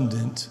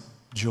 abundant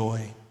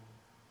joy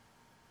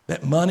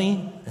that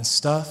money and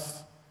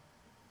stuff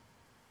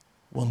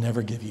will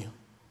never give you.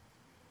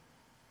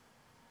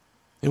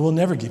 It will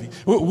never give you.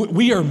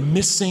 We are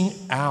missing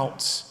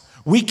out.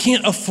 We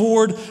can't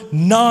afford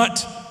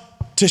not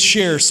to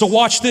share. So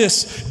watch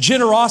this.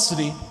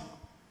 Generosity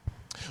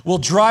will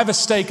drive a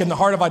stake in the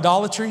heart of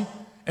idolatry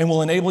and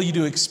will enable you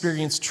to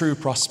experience true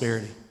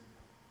prosperity.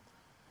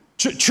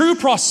 True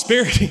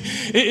prosperity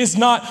is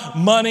not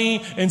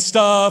money and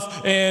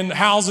stuff and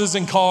houses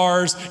and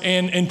cars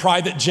and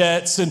private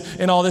jets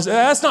and all this.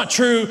 That's not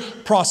true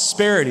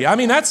prosperity. I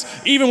mean, that's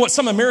even what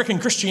some American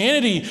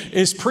Christianity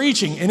is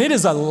preaching, and it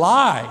is a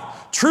lie.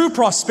 True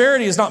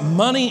prosperity is not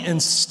money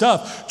and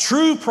stuff.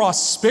 True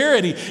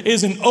prosperity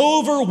is an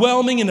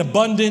overwhelming and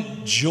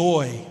abundant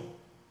joy.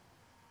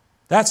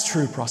 That's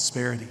true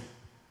prosperity.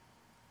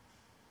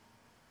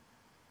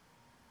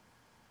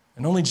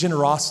 And only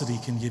generosity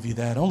can give you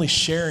that. Only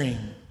sharing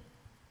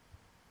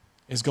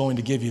is going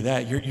to give you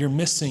that. You're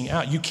missing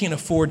out. You can't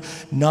afford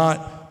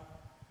not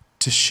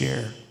to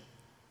share.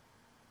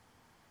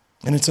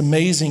 And it's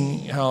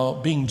amazing how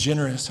being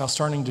generous, how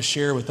starting to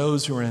share with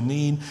those who are in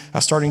need, how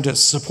starting to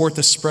support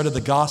the spread of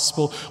the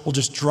gospel will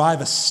just drive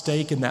a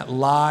stake in that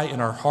lie in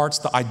our hearts,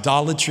 the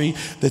idolatry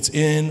that's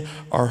in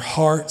our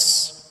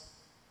hearts,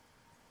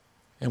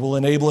 and will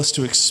enable us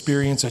to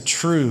experience a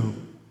true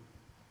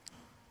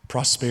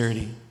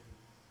prosperity.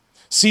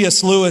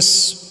 C.S.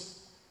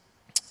 Lewis,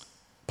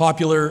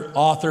 popular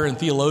author and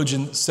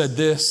theologian, said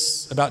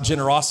this about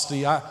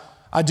generosity.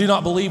 I do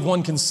not believe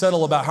one can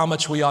settle about how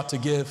much we ought to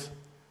give.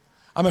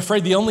 I'm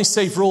afraid the only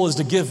safe rule is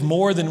to give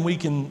more than we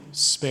can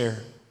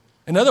spare.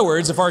 In other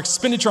words, if our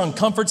expenditure on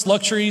comforts,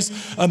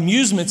 luxuries,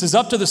 amusements is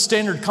up to the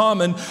standard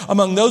common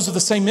among those with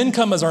the same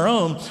income as our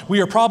own,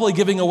 we are probably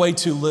giving away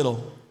too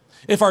little.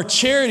 If our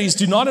charities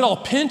do not at all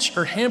pinch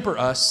or hamper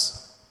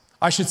us,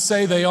 I should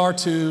say they are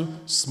too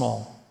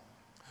small.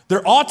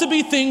 There ought to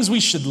be things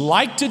we should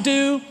like to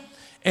do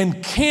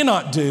and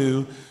cannot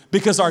do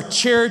because our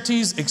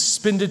charities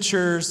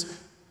expenditures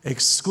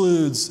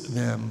excludes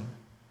them.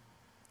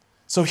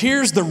 So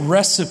here's the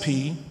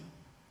recipe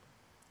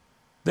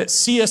that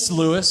C.S.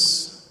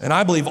 Lewis, and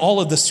I believe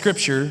all of the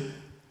scripture,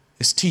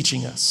 is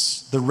teaching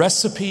us. The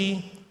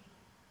recipe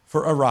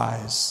for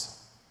Arise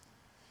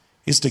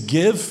is to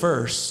give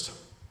first,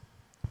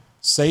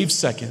 save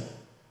second,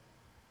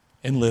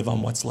 and live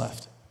on what's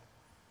left.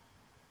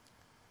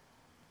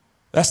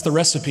 That's the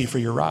recipe for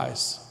your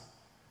rise.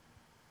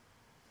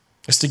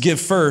 It's to give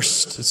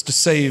first, it's to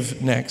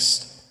save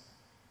next,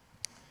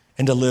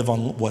 and to live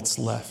on what's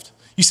left.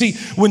 You see,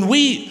 when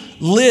we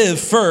live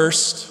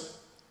first,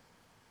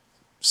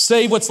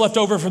 save what's left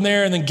over from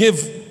there, and then give,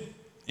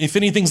 if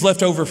anything's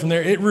left over from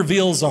there, it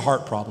reveals a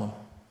heart problem.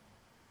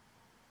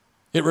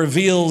 It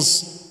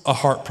reveals a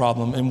heart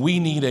problem, and we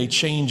need a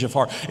change of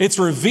heart. It's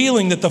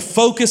revealing that the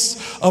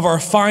focus of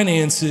our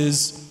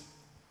finances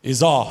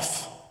is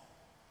off.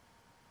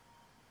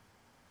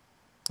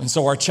 And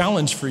so our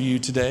challenge for you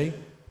today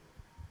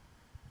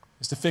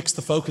is to fix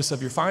the focus of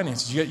your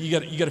finances. You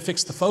got to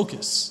fix the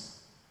focus.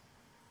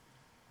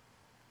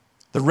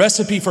 The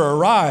recipe for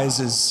Arise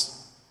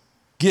is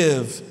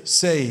give,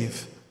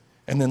 save,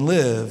 and then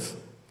live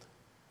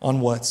on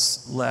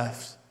what's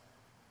left.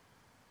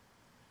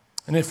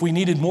 And if we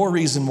needed more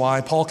reason why,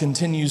 Paul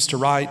continues to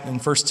write in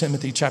 1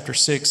 Timothy chapter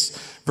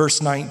 6,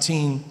 verse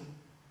 19.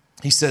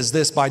 He says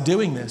this, by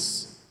doing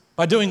this,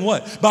 by doing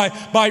what?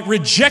 By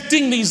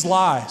rejecting these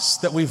lies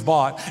that we've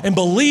bought and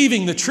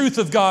believing the truth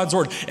of God's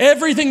word.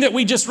 Everything that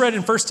we just read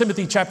in 1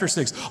 Timothy chapter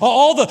 6,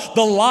 all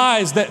the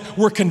lies that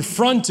were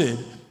confronted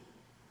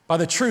by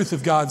the truth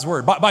of God's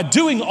word. By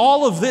doing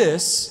all of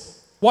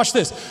this, watch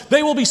this,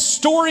 they will be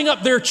storing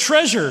up their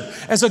treasure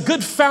as a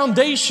good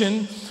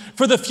foundation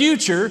for the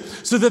future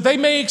so that they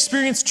may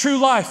experience true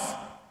life.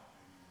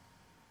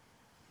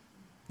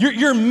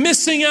 You're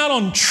missing out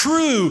on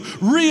true,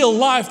 real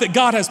life that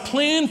God has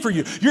planned for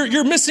you.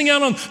 You're missing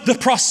out on the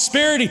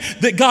prosperity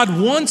that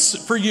God wants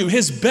for you,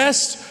 His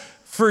best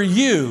for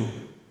you.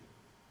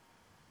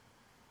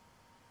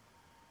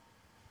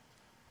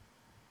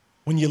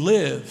 When you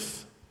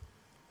live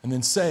and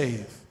then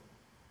save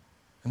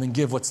and then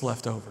give what's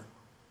left over.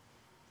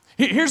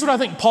 Here's what I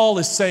think Paul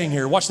is saying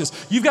here. Watch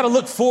this. You've got to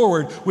look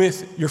forward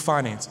with your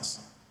finances.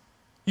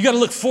 You got to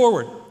look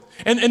forward.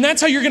 And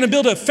that's how you're going to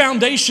build a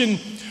foundation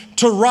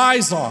to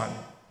rise on.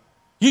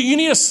 You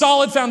need a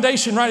solid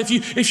foundation, right?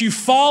 If you've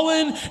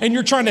fallen and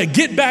you're trying to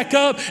get back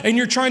up and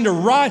you're trying to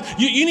rise,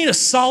 you need a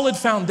solid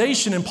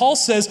foundation. And Paul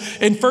says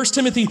in 1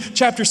 Timothy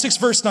chapter 6,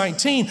 verse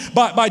 19,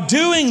 by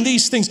doing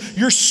these things,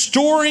 you're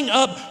storing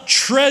up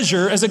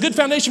treasure as a good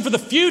foundation for the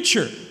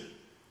future.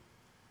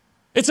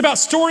 It's about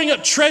storing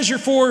up treasure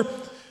for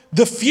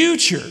the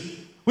future.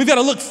 We've got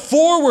to look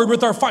forward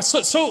with our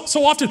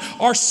so often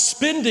our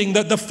spending,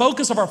 the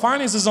focus of our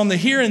finances is on the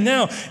here and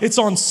now. It's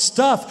on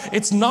stuff.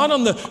 It's not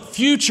on the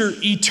future,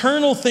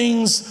 eternal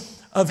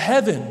things of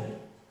heaven.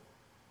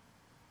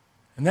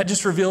 And that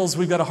just reveals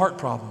we've got a heart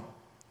problem.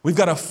 We've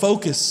got a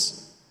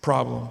focus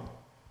problem.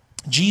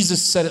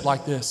 Jesus said it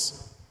like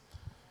this: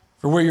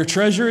 for where your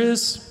treasure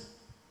is,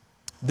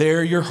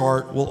 there your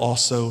heart will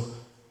also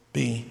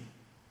be.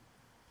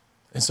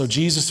 And so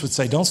Jesus would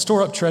say, don't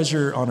store up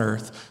treasure on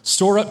earth.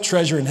 Store up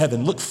treasure in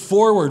heaven. Look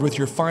forward with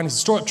your finances.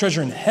 Store up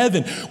treasure in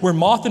heaven where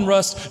moth and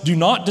rust do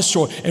not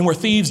destroy and where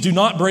thieves do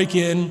not break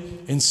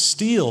in and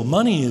steal.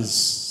 Money is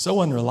so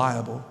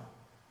unreliable.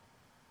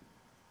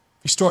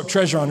 If you store up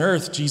treasure on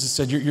earth, Jesus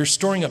said, you're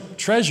storing up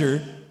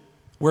treasure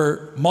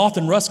where moth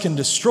and rust can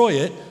destroy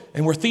it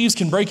and where thieves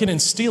can break in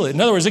and steal it.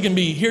 In other words, it can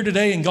be here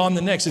today and gone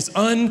the next. It's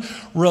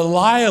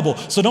unreliable.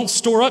 So don't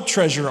store up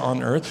treasure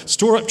on earth.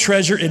 Store up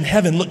treasure in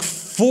heaven. Look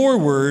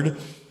forward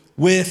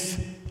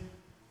with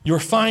your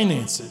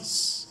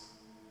finances.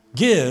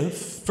 Give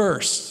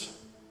first.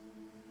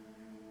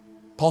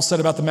 Paul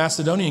said about the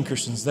Macedonian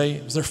Christians,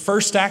 it was their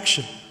first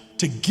action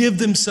to give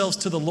themselves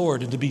to the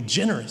Lord and to be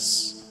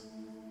generous.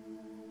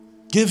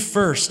 Give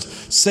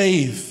first,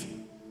 save,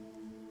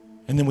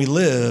 and then we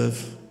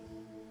live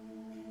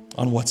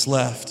on what's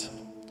left.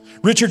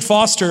 Richard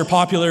Foster, a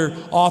popular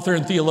author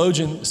and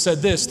theologian, said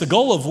this: the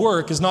goal of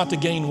work is not to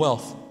gain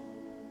wealth.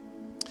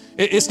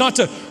 It's not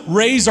to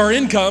raise our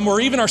income or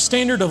even our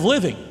standard of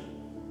living.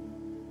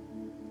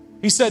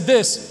 He said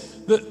this: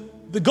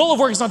 the goal of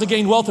work is not to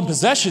gain wealth and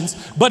possessions,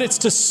 but it's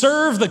to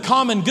serve the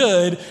common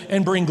good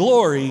and bring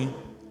glory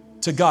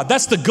to God.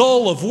 That's the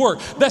goal of work.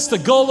 That's the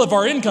goal of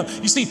our income.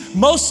 You see,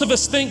 most of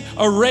us think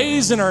a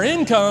raise in our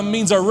income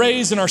means a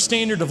raise in our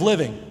standard of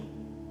living.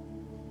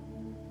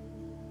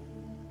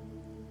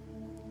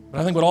 But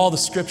I think what all the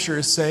scripture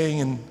is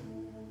saying, and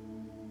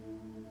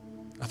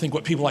I think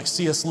what people like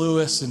C.S.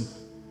 Lewis and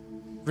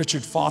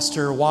Richard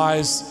Foster,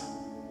 wise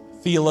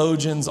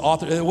theologians,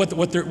 authors, what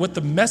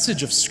the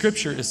message of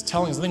scripture is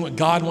telling us, I think what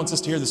God wants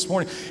us to hear this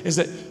morning is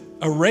that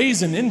a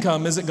raise in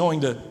income isn't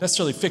going to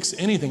necessarily fix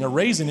anything. A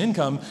raise in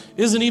income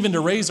isn't even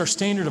to raise our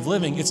standard of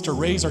living, it's to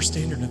raise our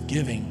standard of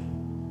giving.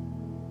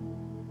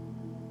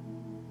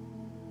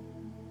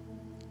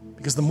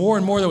 Because the more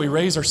and more that we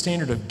raise our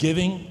standard of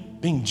giving,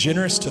 being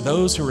generous to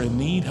those who are in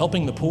need,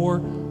 helping the poor,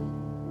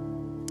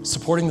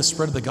 supporting the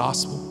spread of the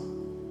gospel.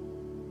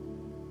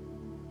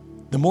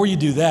 The more you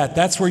do that,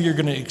 that's where you're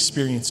going to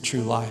experience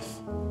true life.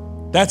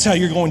 That's how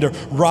you're going to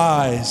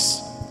rise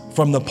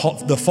from the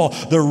fall.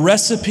 The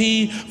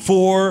recipe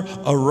for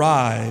a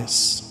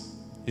rise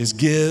is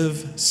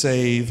give,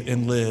 save,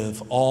 and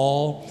live,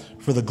 all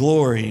for the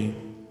glory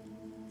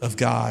of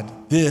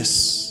God.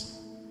 This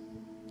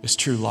is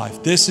true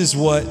life. This is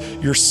what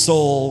your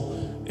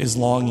soul is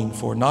longing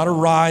for, not a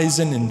rise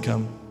in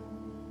income.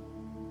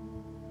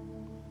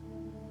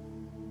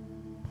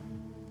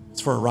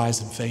 It's for a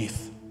rise in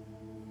faith.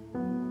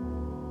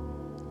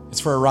 It's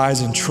for a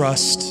rise in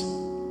trust.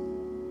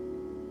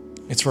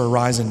 It's for a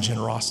rise in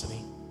generosity.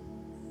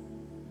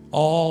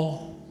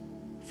 All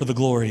for the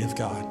glory of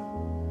God.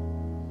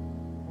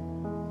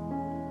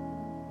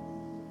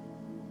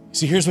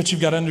 See, here's what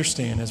you've got to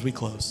understand as we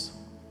close.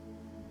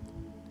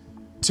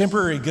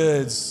 Temporary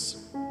goods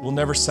will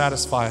never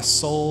satisfy a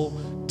soul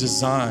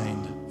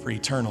designed for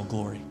eternal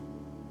glory.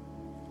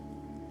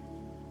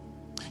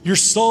 Your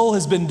soul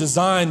has been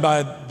designed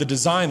by the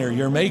designer,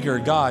 your maker,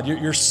 God.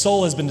 Your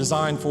soul has been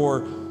designed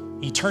for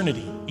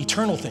eternity,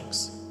 eternal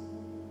things.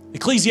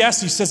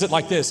 Ecclesiastes says it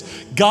like this: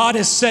 God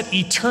has set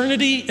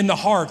eternity in the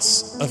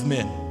hearts of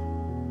men.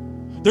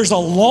 There's a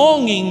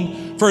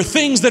longing for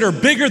things that are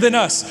bigger than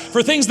us,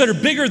 for things that are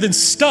bigger than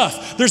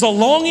stuff. There's a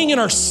longing in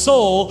our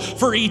soul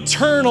for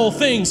eternal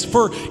things,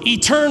 for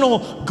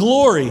eternal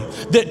glory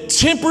that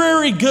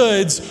temporary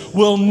goods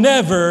will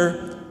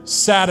never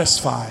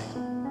satisfy.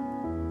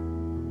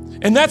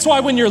 And that's why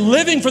when you're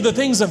living for the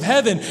things of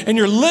heaven and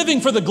you're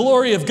living for the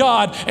glory of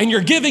God and you're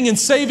giving and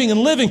saving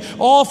and living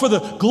all for the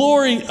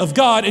glory of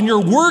God and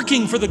you're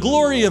working for the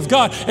glory of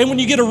God, and when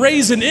you get a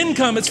raise in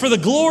income, it's for the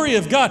glory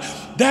of God.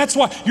 That's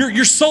why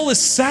your soul is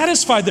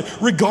satisfied that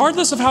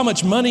regardless of how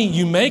much money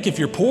you make, if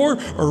you're poor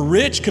or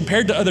rich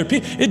compared to other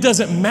people, it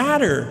doesn't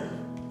matter.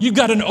 You've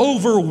got an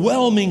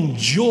overwhelming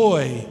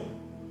joy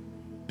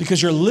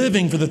because you're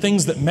living for the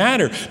things that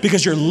matter,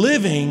 because you're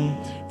living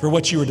for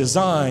what you were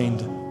designed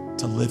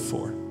to live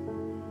for.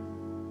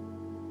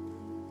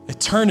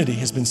 Eternity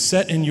has been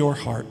set in your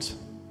heart,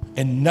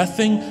 and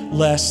nothing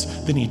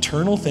less than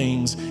eternal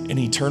things and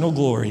eternal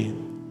glory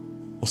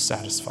will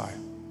satisfy.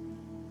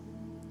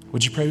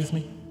 Would you pray with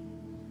me?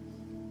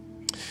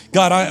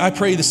 God, I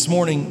pray this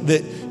morning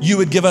that you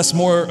would give us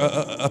more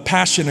a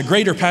passion, a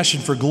greater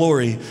passion for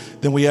glory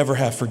than we ever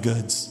have for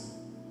goods.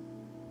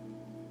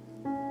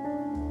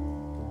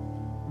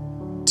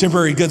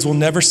 Temporary goods will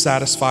never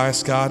satisfy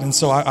us, God. And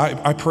so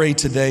I pray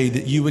today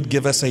that you would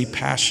give us a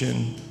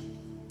passion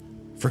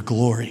for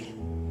glory,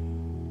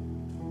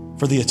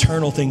 for the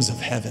eternal things of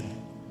heaven,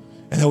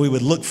 and that we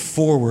would look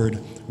forward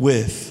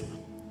with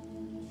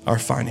our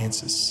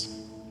finances.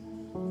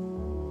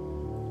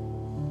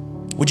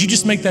 Would you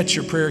just make that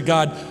your prayer?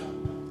 God,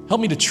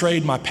 help me to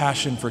trade my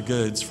passion for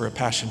goods for a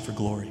passion for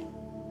glory.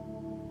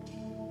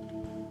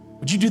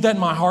 Would you do that in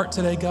my heart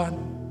today, God?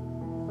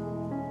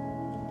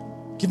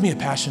 Give me a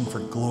passion for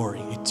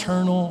glory,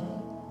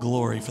 eternal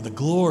glory, for the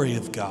glory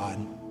of God.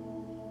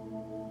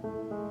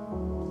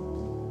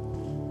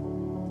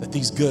 That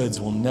these goods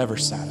will never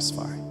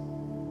satisfy.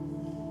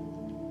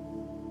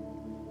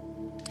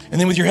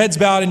 And then with your heads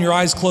bowed and your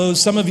eyes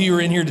closed, some of you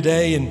are in here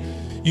today and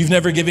you've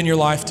never given your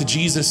life to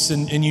Jesus,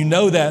 and you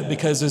know that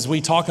because as we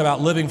talk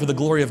about living for the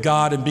glory of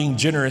God and being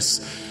generous,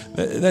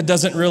 that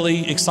doesn't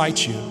really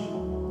excite you.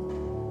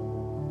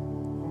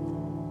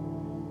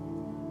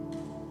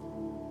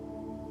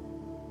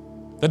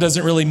 That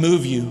doesn't really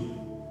move you.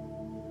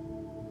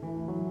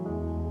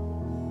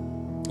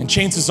 And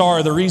chances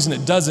are the reason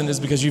it doesn't is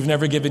because you've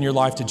never given your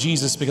life to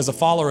Jesus, because a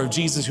follower of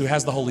Jesus who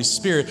has the Holy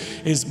Spirit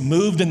is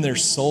moved in their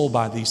soul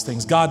by these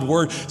things. God's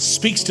word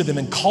speaks to them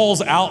and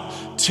calls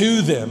out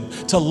to them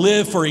to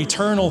live for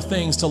eternal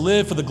things, to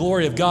live for the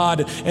glory of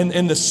God.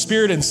 And the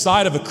Spirit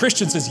inside of a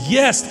Christian says,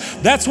 yes,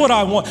 that's what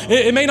I want.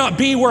 It may not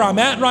be where I'm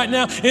at right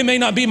now. It may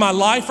not be my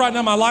life right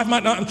now. My life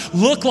might not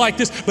look like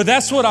this, but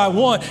that's what I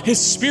want. His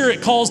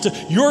Spirit calls to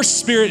your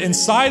spirit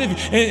inside of you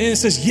and it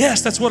says,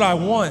 yes, that's what I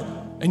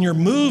want. And you're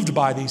moved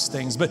by these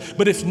things.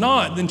 But if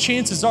not, then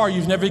chances are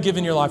you've never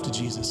given your life to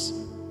Jesus.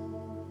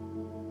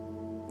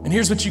 And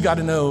here's what you got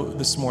to know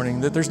this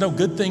morning, that there's no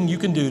good thing you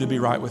can do to be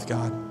right with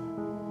God.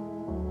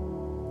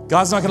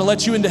 God's not going to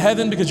let you into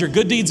heaven because your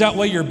good deeds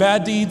outweigh your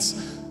bad deeds.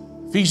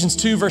 Ephesians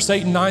 2 verse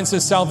 8 and 9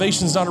 says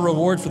salvation is not a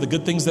reward for the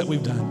good things that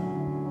we've done.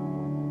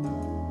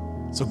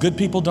 So good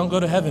people don't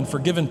go to heaven,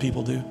 forgiven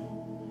people do.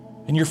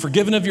 And you're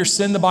forgiven of your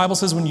sin, the Bible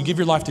says, when you give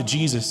your life to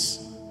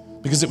Jesus.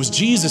 Because it was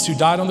Jesus who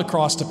died on the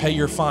cross to pay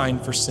your fine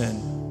for sin.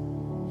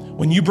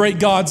 When you break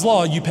God's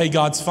law, you pay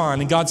God's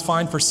fine. And God's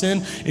fine for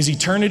sin is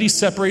eternity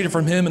separated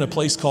from him in a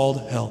place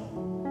called hell.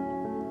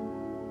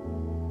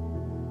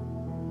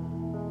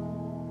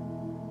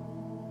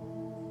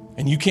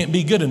 And you can't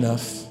be good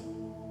enough.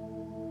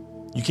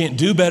 You can't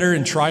do better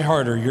and try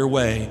harder your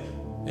way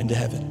into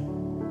heaven.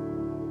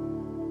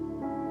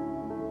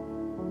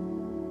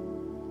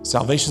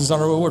 Salvation is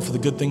not a reward for the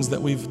good things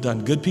that we've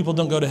done. Good people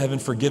don't go to heaven,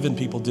 forgiven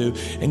people do.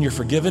 And you're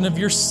forgiven of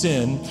your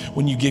sin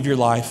when you give your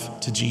life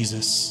to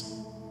Jesus.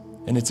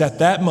 And it's at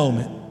that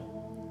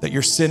moment that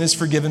your sin is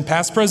forgiven,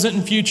 past, present,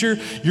 and future.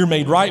 You're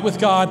made right with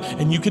God,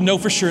 and you can know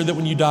for sure that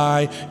when you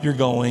die, you're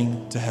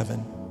going to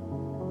heaven.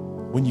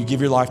 When you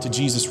give your life to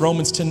Jesus.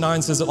 Romans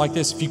 10:9 says it like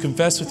this: if you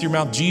confess with your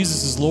mouth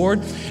Jesus is Lord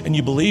and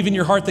you believe in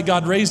your heart that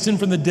God raised him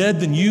from the dead,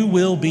 then you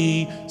will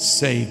be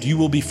saved. You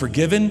will be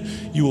forgiven,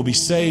 you will be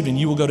saved, and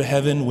you will go to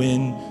heaven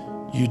when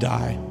you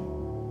die.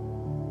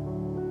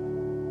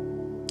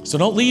 So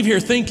don't leave here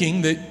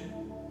thinking that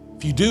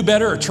if you do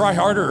better or try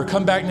harder or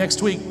come back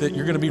next week that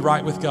you're going to be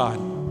right with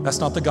God. That's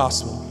not the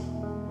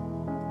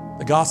gospel.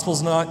 The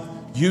gospel's not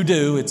you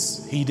do,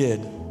 it's he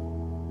did.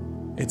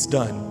 It's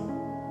done.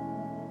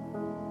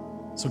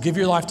 So give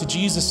your life to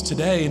Jesus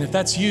today. And if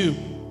that's you,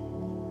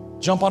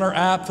 jump on our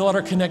app, fill out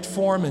our Connect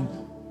form, and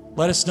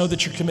let us know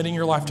that you're committing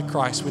your life to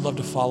Christ. We'd love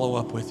to follow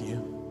up with you.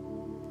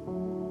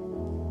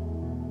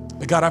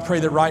 But God, I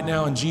pray that right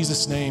now in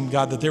Jesus' name,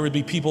 God, that there would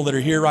be people that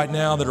are here right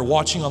now, that are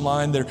watching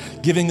online, that are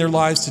giving their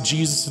lives to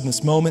Jesus in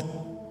this moment.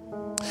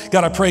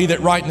 God, I pray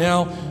that right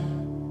now,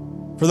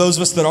 for those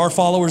of us that are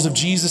followers of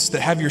Jesus,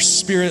 that have your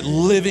Spirit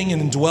living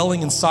and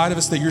indwelling inside of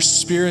us, that your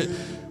Spirit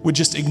would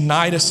just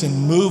ignite us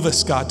and move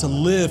us, God, to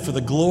live for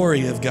the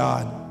glory of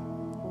God,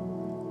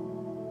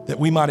 that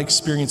we might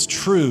experience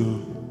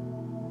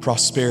true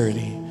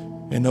prosperity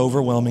and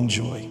overwhelming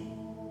joy.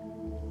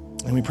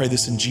 And we pray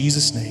this in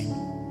Jesus' name.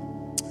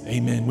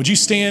 Amen. Would you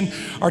stand?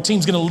 Our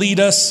team's going to lead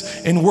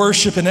us in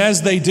worship, and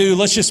as they do,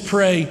 let's just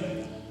pray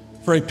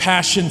for a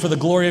passion for the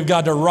glory of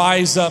God to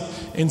rise up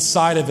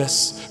inside of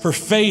us, for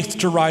faith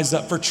to rise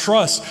up, for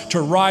trust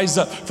to rise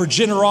up, for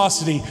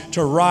generosity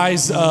to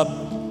rise up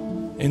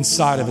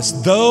inside of us.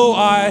 Though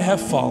I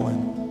have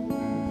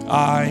fallen,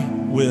 I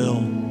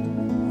will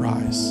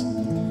rise.